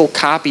single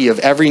copy of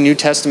every New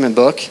Testament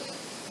book,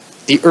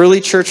 the early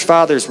church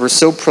fathers were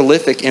so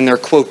prolific in their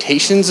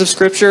quotations of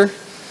Scripture.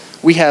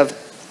 We have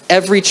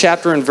every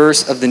chapter and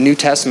verse of the New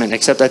Testament,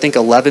 except I think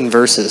 11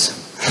 verses,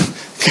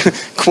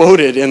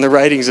 quoted in the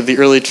writings of the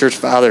early church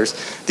fathers.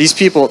 These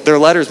people, their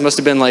letters must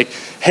have been like,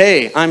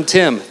 hey, I'm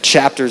Tim,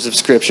 chapters of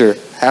Scripture.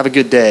 Have a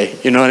good day.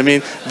 You know what I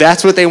mean?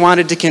 That's what they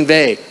wanted to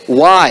convey.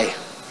 Why?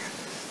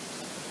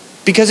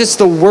 Because it's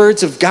the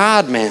words of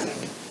God, man.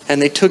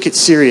 And they took it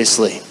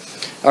seriously.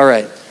 All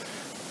right.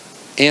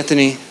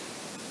 Anthony,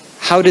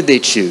 how did they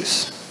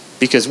choose?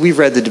 Because we've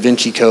read the Da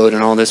Vinci Code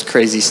and all this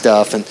crazy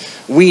stuff, and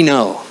we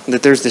know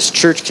that there's this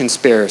church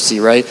conspiracy,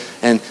 right?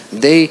 And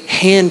they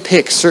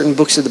handpick certain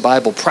books of the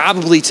Bible,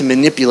 probably to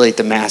manipulate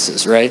the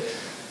masses, right?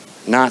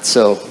 Not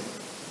so.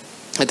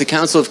 At the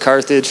Council of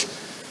Carthage,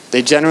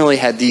 they generally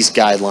had these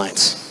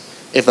guidelines.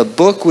 If a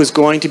book was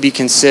going to be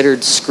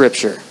considered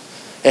scripture,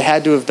 it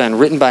had to have been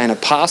written by an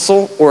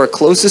apostle or a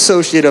close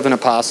associate of an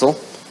apostle.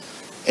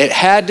 It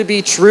had to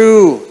be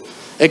true.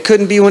 It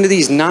couldn't be one of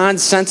these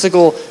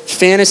nonsensical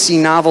fantasy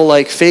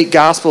novel-like fake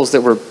gospels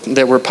that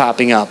were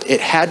popping up. It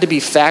had to be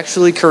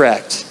factually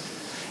correct.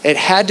 It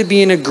had to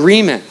be in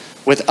agreement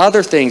with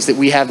other things that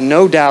we have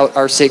no doubt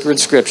are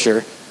sacred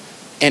scripture.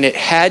 And it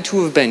had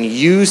to have been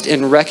used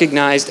and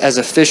recognized as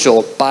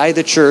official by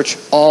the church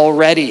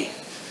already.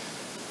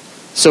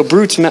 So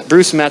Bruce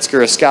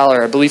Metzger, a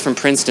scholar, I believe from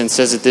Princeton,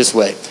 says it this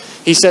way.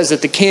 He says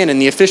that the canon,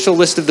 the official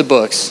list of the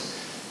books,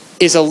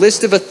 is a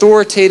list of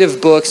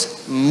authoritative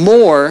books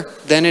more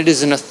than it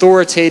is an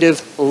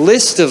authoritative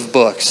list of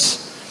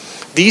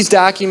books. These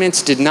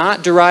documents did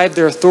not derive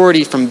their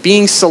authority from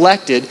being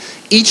selected.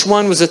 Each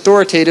one was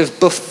authoritative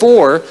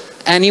before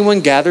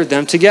anyone gathered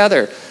them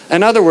together.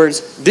 In other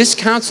words, this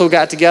council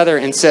got together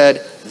and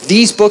said,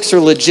 these books are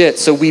legit,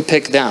 so we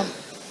pick them.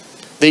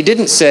 They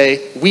didn't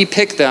say, we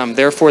pick them,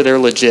 therefore they're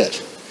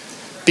legit.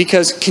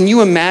 Because can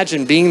you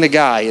imagine being the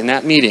guy in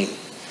that meeting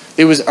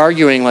that was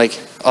arguing like,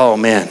 oh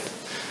man,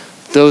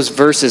 those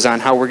verses on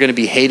how we're going to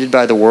be hated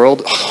by the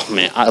world, oh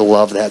man, I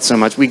love that so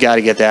much. We got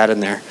to get that in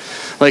there.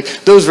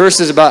 Like those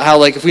verses about how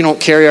like if we don't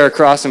carry our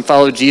cross and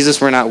follow Jesus,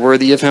 we're not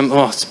worthy of him.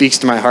 Oh, it speaks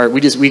to my heart.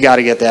 We got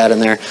to get that in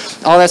there.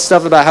 All that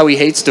stuff about how he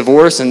hates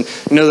divorce and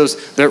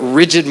that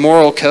rigid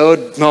moral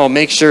code. Oh,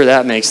 make sure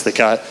that makes the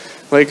cut.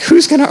 Like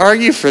who's going to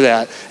argue for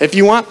that? If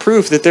you want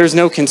proof that there's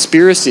no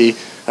conspiracy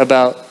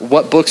about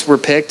what books were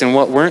picked and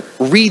what weren't,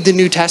 read the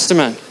New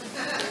Testament.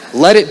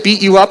 Let it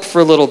beat you up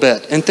for a little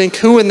bit and think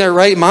who in their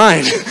right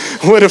mind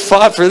would have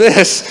fought for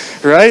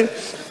this, right?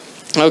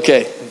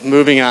 Okay,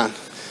 moving on.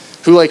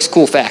 Who likes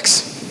cool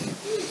facts?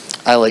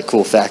 I like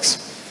cool facts.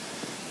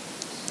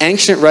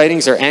 Ancient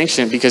writings are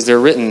ancient because they're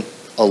written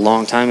a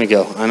long time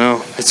ago. I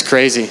know, it's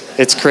crazy.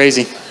 It's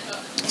crazy.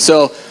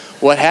 So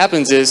what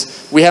happens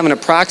is we have an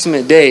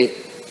approximate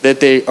date that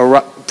they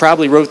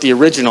probably wrote the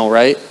original,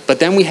 right? But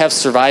then we have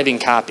surviving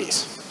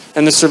copies.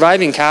 And the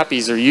surviving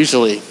copies are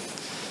usually,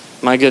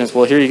 my goodness,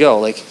 well, here you go,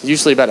 like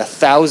usually about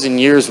 1,000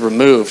 years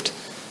removed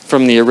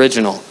from the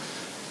original.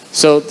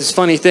 So this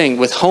funny thing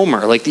with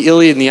Homer, like the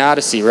Iliad and the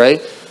Odyssey,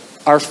 right?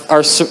 Our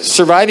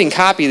surviving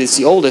copy that's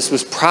the oldest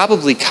was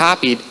probably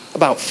copied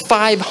about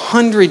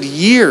 500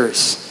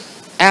 years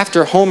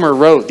after Homer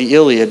wrote the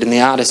Iliad and the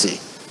Odyssey.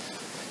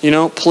 You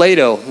know,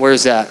 Plato,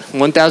 where's that?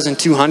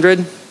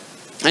 1,200?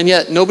 And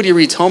yet nobody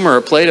reads Homer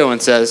or Plato and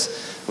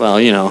says,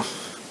 well, you know,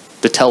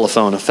 the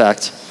telephone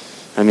effect.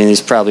 I mean,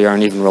 these probably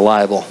aren't even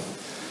reliable.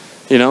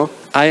 You know,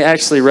 I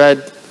actually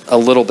read a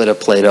little bit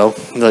of Plato,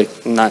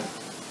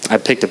 I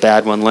picked a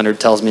bad one.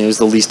 Leonard tells me it was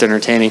the least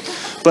entertaining.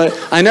 But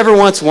I never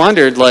once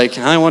wondered, like,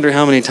 I wonder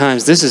how many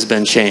times this has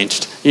been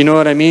changed. You know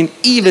what I mean?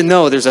 Even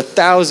though there's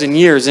 1,000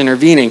 years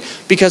intervening,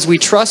 because we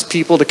trust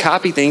people to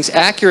copy things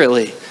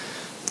accurately.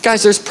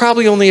 Guys, there's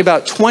probably only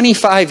about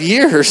 25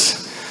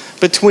 years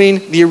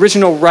between the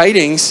original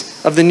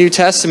writings of the New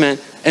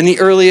Testament and the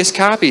earliest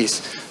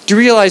copies. Do you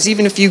realize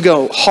even if you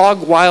go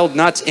hog wild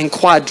nuts and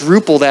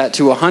quadruple that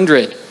to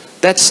 100,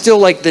 that's still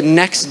like the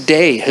next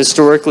day,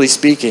 historically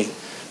speaking.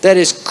 That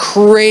is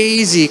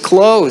crazy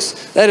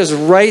close. That is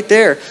right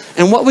there.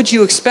 And what would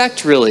you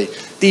expect, really?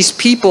 These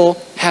people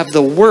have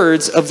the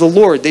words of the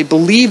Lord. They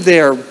believe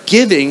they are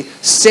giving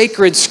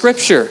sacred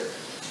scripture.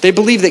 They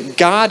believe that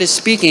God is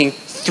speaking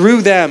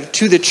through them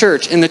to the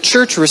church. And the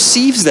church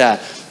receives that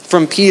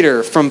from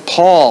Peter, from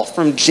Paul,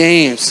 from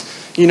James,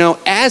 you know,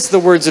 as the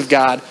words of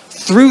God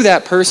through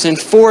that person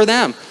for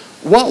them.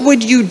 What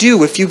would you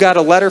do if you got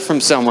a letter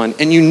from someone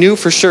and you knew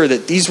for sure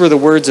that these were the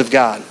words of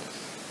God?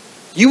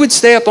 You would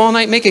stay up all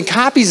night making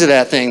copies of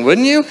that thing,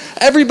 wouldn't you?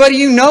 Everybody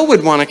you know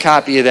would want a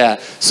copy of that.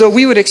 So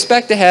we would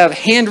expect to have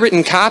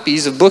handwritten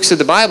copies of books of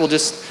the Bible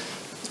just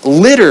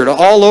littered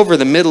all over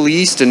the Middle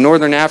East and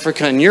Northern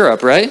Africa and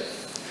Europe, right?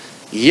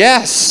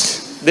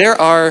 Yes, there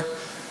are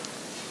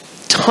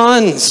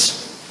tons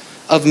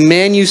of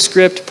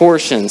manuscript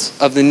portions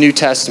of the New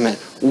Testament,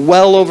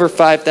 well over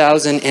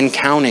 5,000 and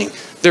counting.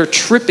 They're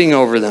tripping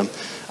over them.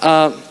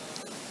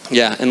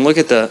 Yeah, and look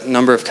at the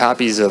number of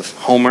copies of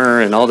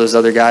Homer and all those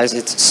other guys.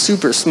 It's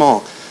super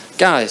small.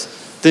 Guys,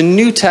 the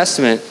New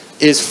Testament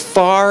is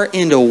far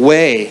and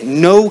away,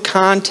 no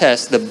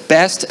contest, the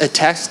best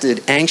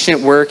attested ancient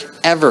work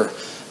ever.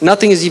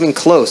 Nothing is even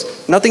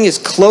close. Nothing is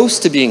close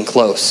to being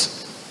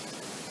close.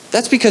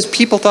 That's because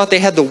people thought they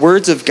had the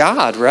words of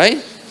God,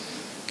 right?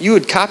 You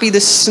would copy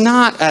the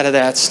snot out of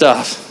that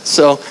stuff.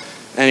 So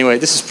anyway,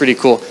 this is pretty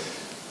cool.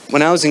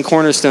 When I was in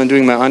Cornerstone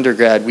doing my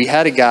undergrad, we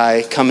had a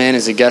guy come in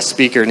as a guest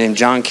speaker named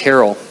John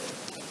Carroll.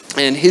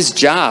 And his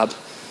job,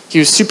 He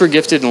was super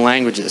gifted in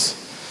languages.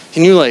 He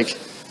knew like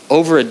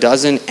over a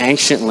dozen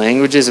ancient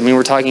languages. I mean,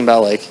 we're talking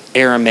about like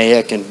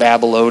Aramaic and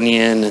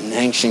Babylonian and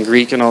ancient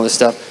Greek and all this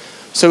stuff.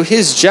 So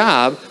his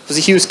job was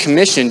that he was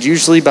commissioned,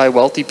 usually by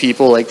wealthy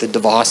people like the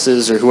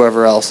DeVosses or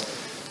whoever else,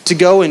 to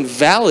go and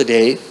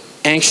validate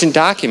ancient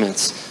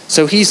documents.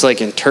 So he's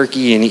like in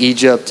Turkey and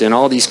Egypt and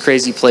all these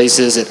crazy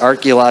places at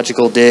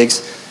archaeological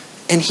digs.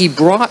 And he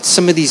brought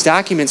some of these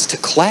documents to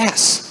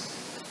class.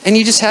 And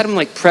he just had them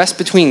like pressed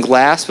between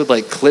glass with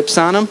like clips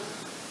on them.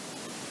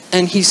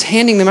 And he's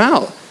handing them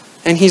out.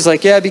 And he's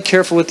like, yeah, be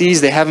careful with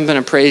these. They haven't been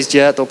appraised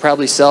yet. They'll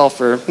probably sell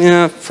for,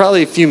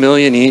 probably a few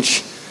million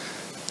each.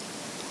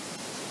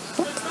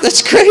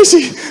 That's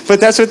crazy.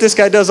 But that's what this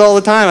guy does all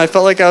the time. I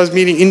felt like I was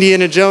meeting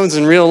Indiana Jones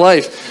in real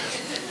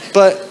life.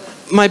 But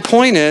my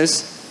point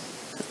is,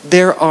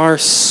 there are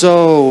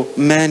so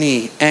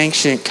many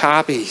ancient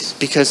copies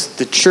because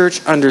the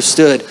church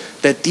understood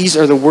that these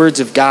are the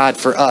words of God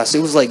for us.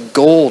 It was like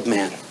gold,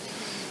 man.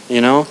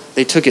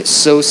 They took it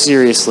so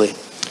seriously.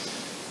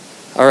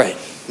 All right,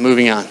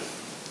 moving on.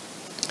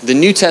 The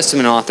New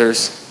Testament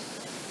authors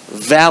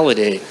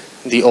validate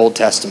the Old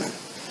Testament.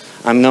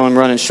 I know I'm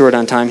running short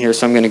on time here,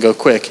 so I'm going to go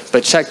quick.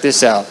 But check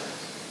this out.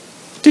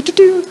 2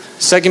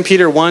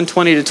 Peter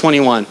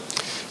 1:20-21.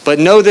 But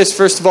know this,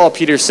 first of all,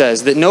 Peter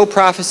says, that no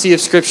prophecy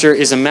of Scripture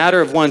is a matter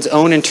of one's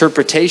own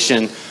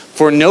interpretation,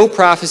 for no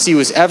prophecy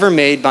was ever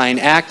made by an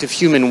act of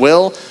human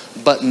will,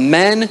 but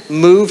men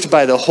moved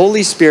by the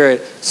Holy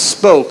Spirit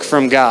spoke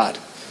from God.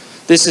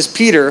 This is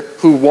Peter,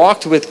 who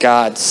walked with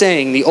God,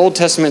 saying the Old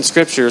Testament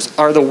Scriptures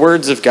are the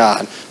words of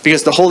God,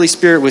 because the Holy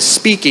Spirit was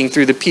speaking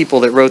through the people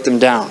that wrote them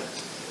down.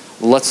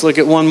 Let's look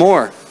at one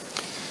more.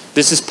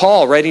 This is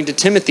Paul writing to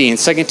Timothy in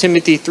 2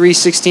 Timothy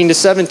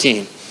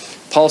 3:16-17.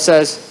 Paul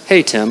says,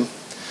 hey, Tim,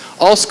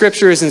 all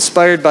Scripture is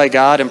inspired by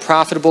God and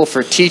profitable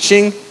for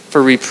teaching,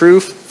 for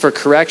reproof, for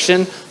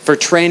correction, for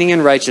training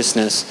in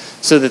righteousness,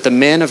 so that the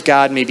man of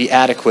God may be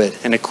adequate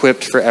and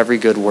equipped for every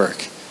good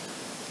work.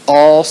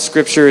 All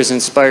Scripture is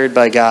inspired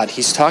by God.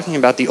 He's talking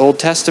about the Old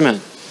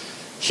Testament.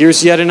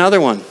 Here's yet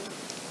another one.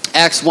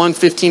 Acts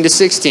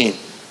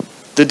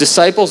 1:15-16. The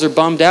disciples are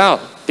bummed out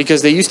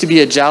because they used to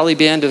be a jolly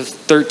band of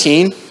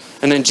 13,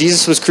 and then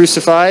Jesus was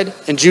crucified,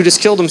 and Judas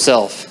killed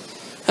himself.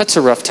 That's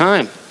a rough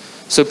time.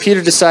 So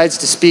Peter decides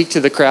to speak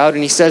to the crowd,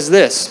 and he says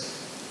this.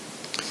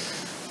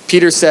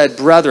 Peter said,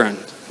 brethren,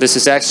 this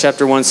is Acts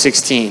chapter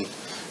 1:16,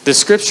 the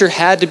Scripture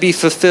had to be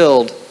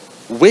fulfilled,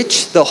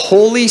 which the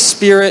Holy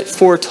Spirit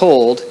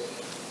foretold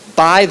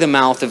by the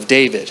mouth of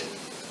David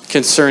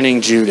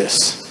concerning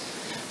Judas.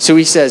 So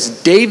he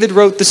says, David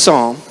wrote the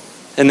psalm,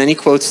 and then he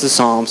quotes the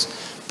Psalms,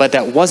 but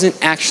that wasn't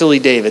actually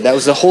David. That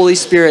was the Holy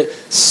Spirit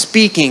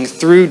speaking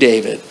through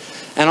David.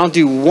 And I'll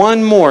do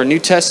one more New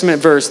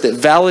Testament verse that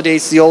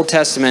validates the Old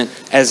Testament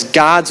as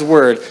God's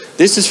word.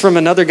 This is from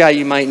another guy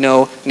you might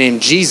know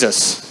named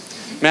Jesus.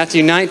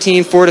 Matthew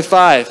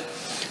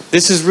 19:4-5.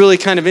 This is really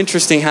kind of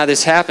interesting how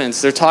this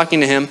happens. They're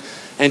talking to him,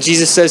 and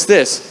Jesus says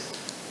this,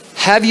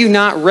 have you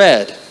not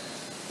read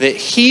that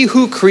he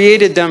who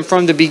created them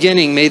from the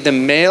beginning made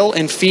them male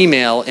and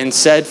female, and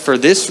said, for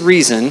this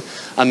reason,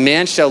 a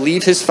man shall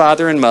leave his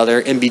father and mother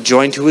and be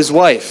joined to his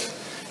wife,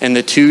 and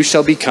the two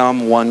shall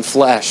become one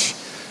flesh.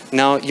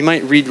 Now, you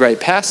might read right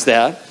past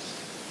that,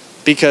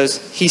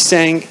 because he's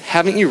saying,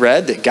 haven't you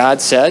read that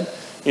God said,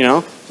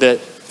 that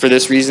for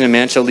this reason a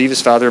man shall leave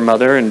his father and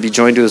mother and be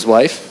joined to his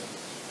wife?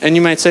 And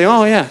you might say,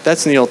 oh yeah,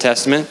 that's in the Old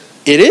Testament.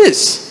 It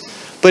is.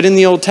 But in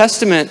the Old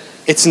Testament,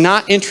 it's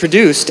not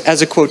introduced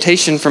as a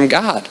quotation from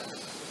God.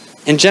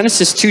 In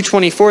Genesis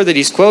 2:24 that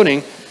he's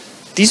quoting,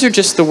 these are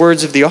just the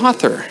words of the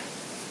author.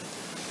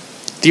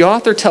 The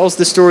author tells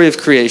the story of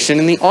creation,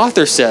 and the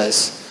author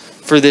says,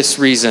 for this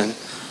reason,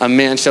 a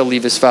man shall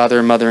leave his father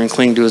and mother and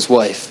cling to his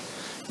wife.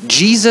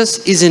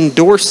 Jesus is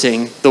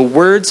endorsing the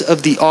words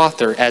of the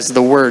author as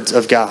the words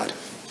of God.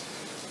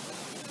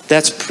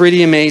 That's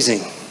pretty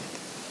amazing.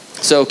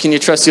 So can you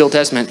trust the Old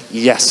Testament?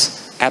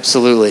 Yes,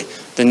 absolutely.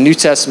 The New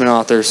Testament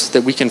authors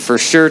that we can for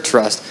sure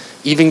trust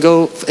even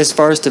go as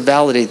far as to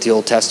validate the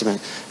Old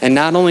Testament. And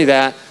not only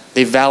that,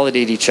 they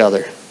validate each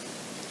other.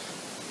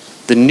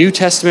 The New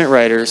Testament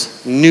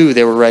writers knew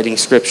they were writing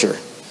Scripture.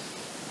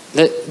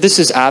 This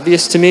is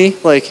obvious to me.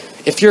 Like,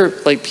 if you're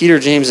like Peter,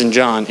 James, and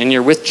John, and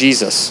you're with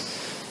Jesus,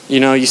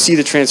 you see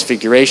the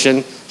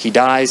transfiguration, he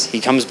dies, he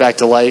comes back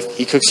to life,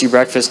 he cooks you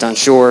breakfast on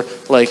shore.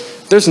 Like,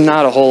 there's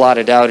not a whole lot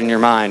of doubt in your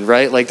mind,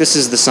 right? Like, this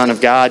is the Son of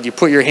God. You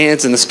put your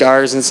hands in the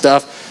scars and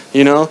stuff,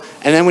 and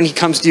then when he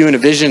comes to you in a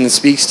vision and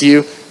speaks to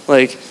you,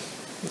 like,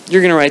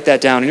 you're going to write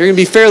that down, and you're going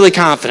to be fairly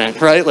confident,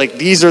 right? Like,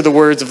 these are the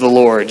words of the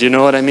Lord, you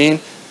know what I mean?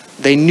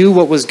 They knew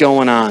what was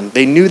going on.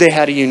 They knew they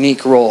had a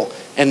unique role,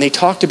 and they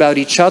talked about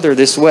each other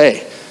this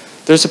way.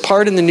 There's a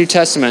part in the New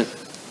Testament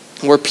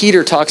where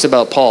Peter talks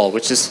about Paul,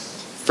 which is,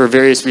 for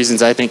various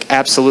reasons, I think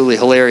absolutely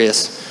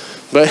hilarious.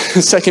 But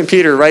 2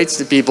 Peter writes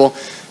to people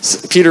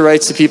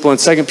in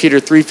 2 Peter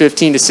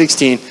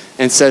 3:15-16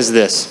 and says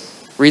this.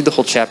 Read the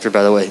whole chapter,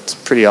 by the way. It's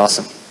pretty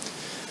awesome.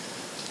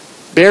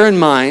 Bear in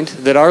mind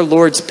that our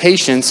Lord's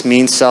patience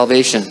means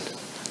salvation.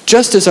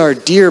 just as our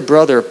dear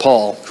brother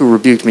Paul, who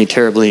rebuked me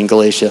terribly in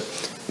Galatia,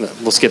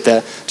 we'll skip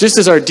that. Just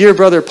as our dear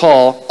brother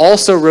Paul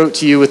also wrote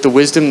to you with the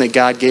wisdom that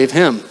God gave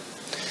him.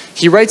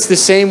 He writes the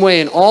same way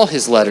in all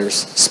his letters,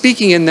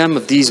 speaking in them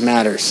of these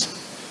matters.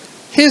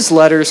 His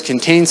letters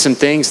contain some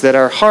things that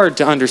are hard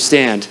to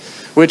understand,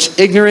 which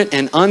ignorant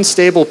and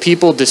unstable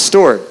people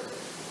distort,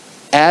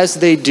 as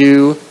they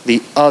do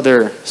the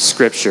other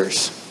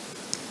scriptures,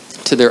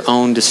 to their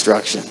own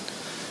destruction.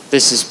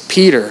 This is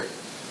Peter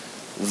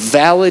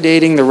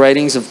validating the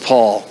writings of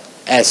Paul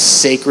as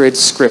sacred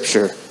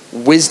scripture,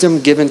 wisdom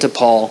given to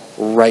Paul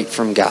right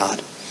from God.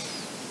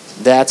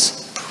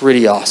 That's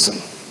pretty awesome.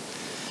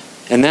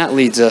 And that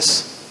leads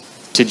us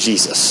to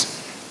Jesus.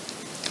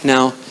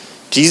 Now,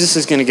 Jesus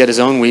is going to get his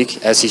own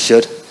week, as he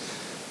should.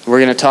 We're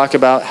going to talk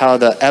about how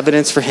the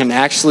evidence for him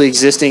actually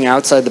existing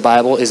outside the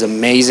Bible is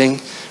amazing.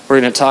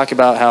 We're going to talk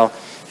about how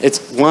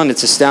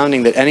it's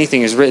astounding that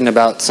anything is written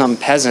about some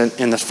peasant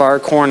in the far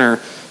corner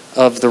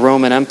of the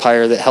Roman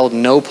Empire that held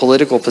no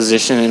political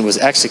position and was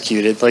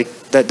executed. Like,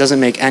 that doesn't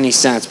make any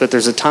sense, but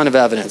there's a ton of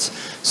evidence.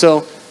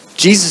 So,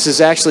 Jesus is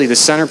actually the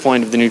center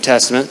point of the New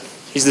Testament.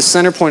 He's the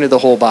center point of the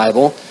whole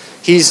Bible.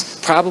 He's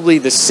probably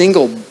the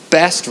single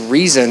best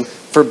reason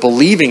for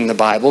believing the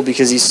Bible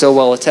because he's so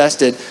well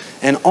attested.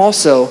 And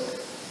also,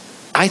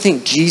 I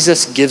think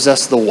Jesus gives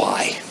us the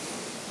why.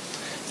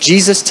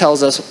 Jesus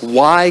tells us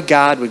why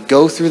God would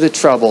go through the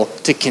trouble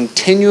to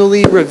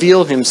continually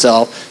reveal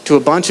himself to a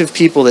bunch of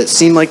people that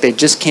seem like they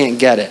just can't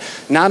get it.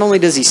 Not only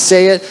does he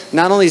say it,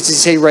 not only does he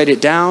say write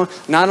it down,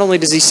 not only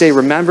does he say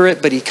remember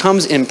it, but he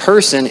comes in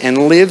person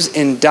and lives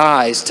and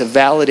dies to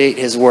validate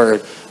his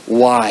word.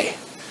 Why?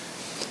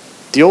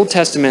 The Old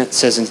Testament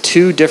says in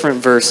 2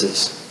 different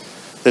verses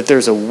that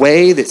there's a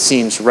way that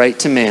seems right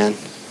to man,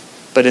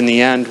 but in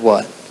the end,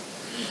 what?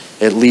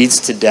 It leads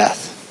to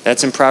death.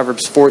 That's in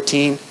Proverbs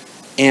 14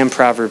 and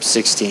Proverbs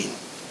 16.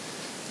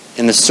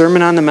 In the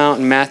Sermon on the Mount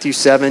in Matthew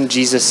 7,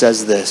 Jesus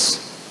says this,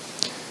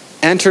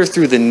 "Enter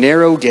through the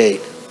narrow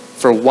gate,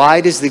 for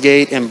wide is the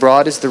gate and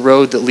broad is the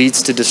road that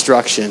leads to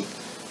destruction,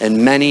 and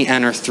many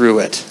enter through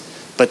it.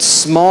 But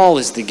small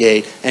is the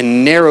gate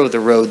and narrow the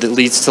road that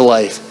leads to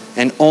life,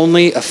 and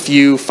only a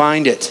few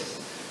find it."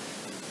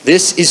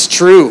 This is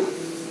true.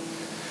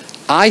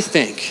 I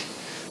think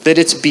that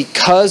it's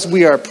because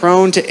we are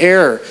prone to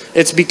error.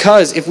 It's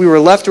because if we were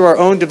left to our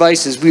own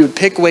devices, we would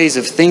pick ways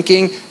of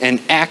thinking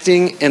and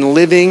acting and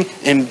living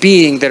and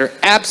being that are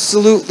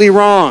absolutely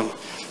wrong,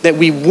 that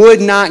we would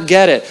not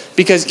get it,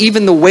 because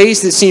even the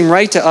ways that seem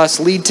right to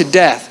us lead to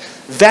death.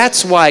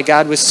 That's why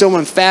God was so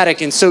emphatic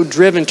and so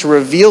driven to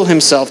reveal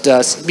himself to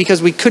us, because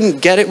we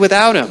couldn't get it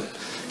without him.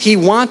 He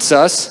wants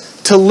us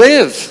to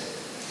live.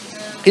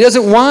 He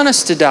doesn't want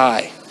us to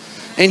die.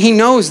 And he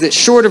knows that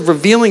short of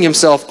revealing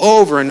himself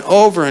over and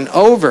over and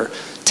over,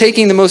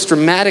 taking the most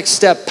dramatic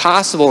step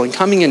possible and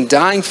coming and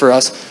dying for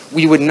us,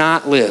 we would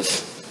not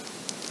live.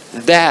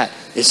 That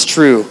is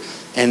true.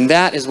 And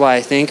that is why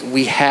I think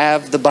we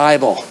have the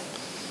Bible.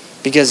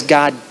 Because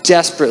God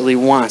desperately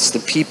wants the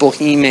people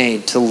he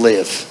made to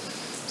live.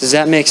 Does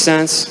that make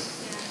sense?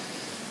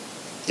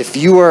 If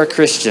you are a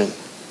Christian,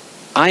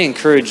 I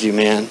encourage you,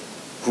 man,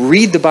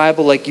 read the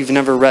Bible like you've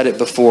never read it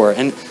before.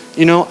 And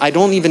you know, I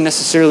don't even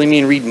necessarily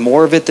mean read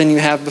more of it than you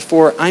have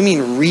before. I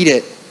mean read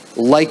it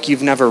like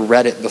you've never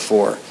read it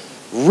before.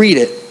 Read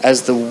it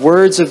as the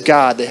words of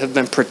God that have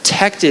been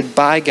protected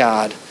by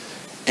God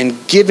and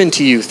given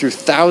to you through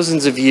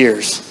thousands of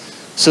years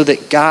so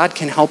that God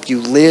can help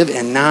you live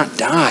and not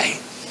die.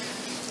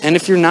 And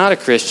if you're not a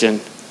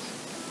Christian,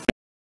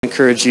 I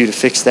encourage you to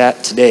fix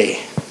that today.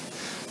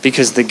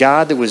 Because the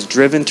God that was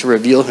driven to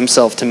reveal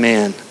himself to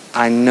man,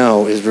 I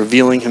know is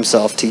revealing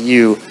himself to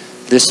you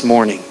this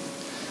morning.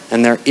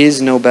 And there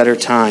is no better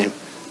time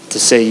to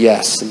say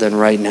yes than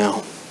right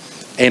now.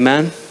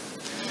 Amen?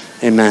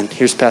 Amen.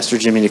 Here's Pastor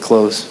Jimmy to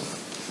close.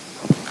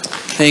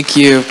 Thank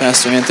you,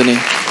 Pastor Anthony.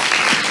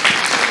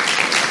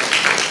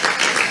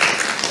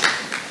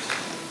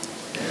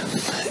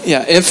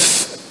 Yeah,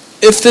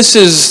 if this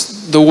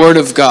is the Word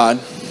of God,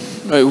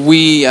 right,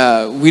 we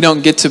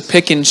don't get to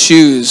pick and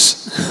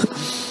choose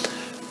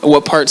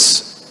what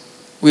parts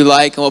we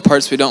like and what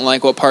parts we don't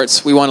like, what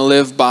parts we want to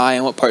live by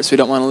and what parts we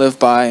don't want to live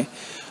by.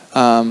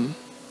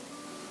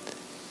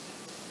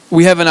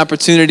 We have an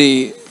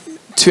opportunity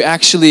to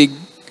actually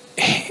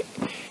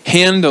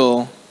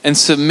handle and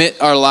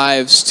submit our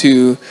lives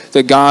to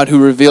the God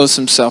who reveals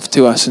himself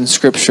to us in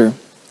Scripture.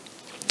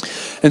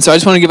 And so I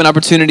just want to give an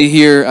opportunity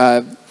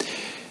here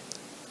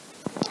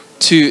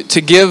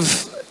to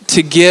give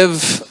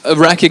a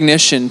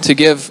recognition, to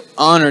give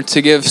honor,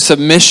 to give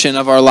submission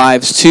of our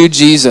lives to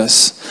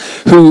Jesus,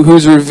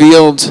 who's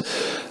revealed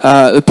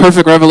the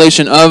perfect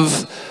revelation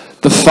of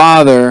the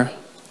Father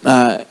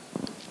that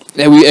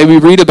we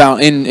read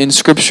about in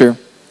Scripture.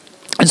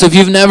 And so if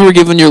you've never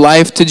given your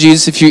life to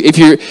Jesus, if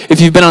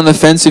you've been on the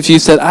fence, if you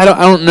said, I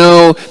don't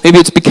know, maybe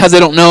it's because I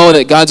don't know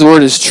that God's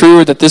word is true,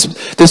 or that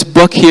this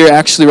book here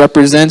actually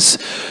represents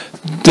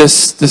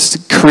this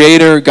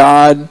creator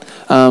God,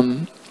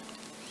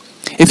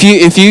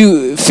 if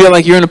you feel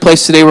like you're in a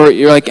place today where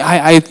you're like,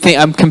 I think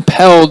I'm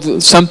compelled,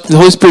 the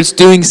Holy Spirit's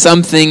doing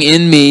something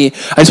in me,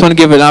 I just want to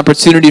give an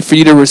opportunity for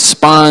you to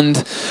respond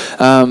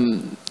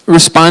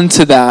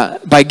to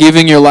that by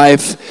giving your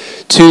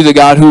life to the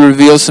God who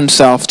reveals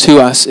himself to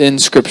us in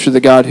Scripture, the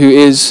God who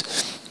is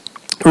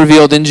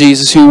revealed in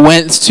Jesus, who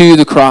went to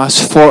the cross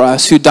for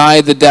us, who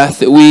died the death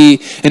that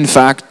we, in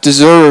fact,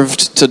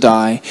 deserved to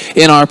die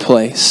in our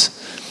place.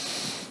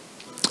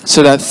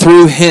 So that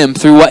through him,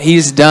 through what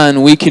he's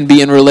done, we can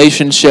be in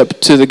relationship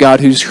to the God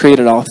who's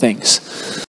created all things.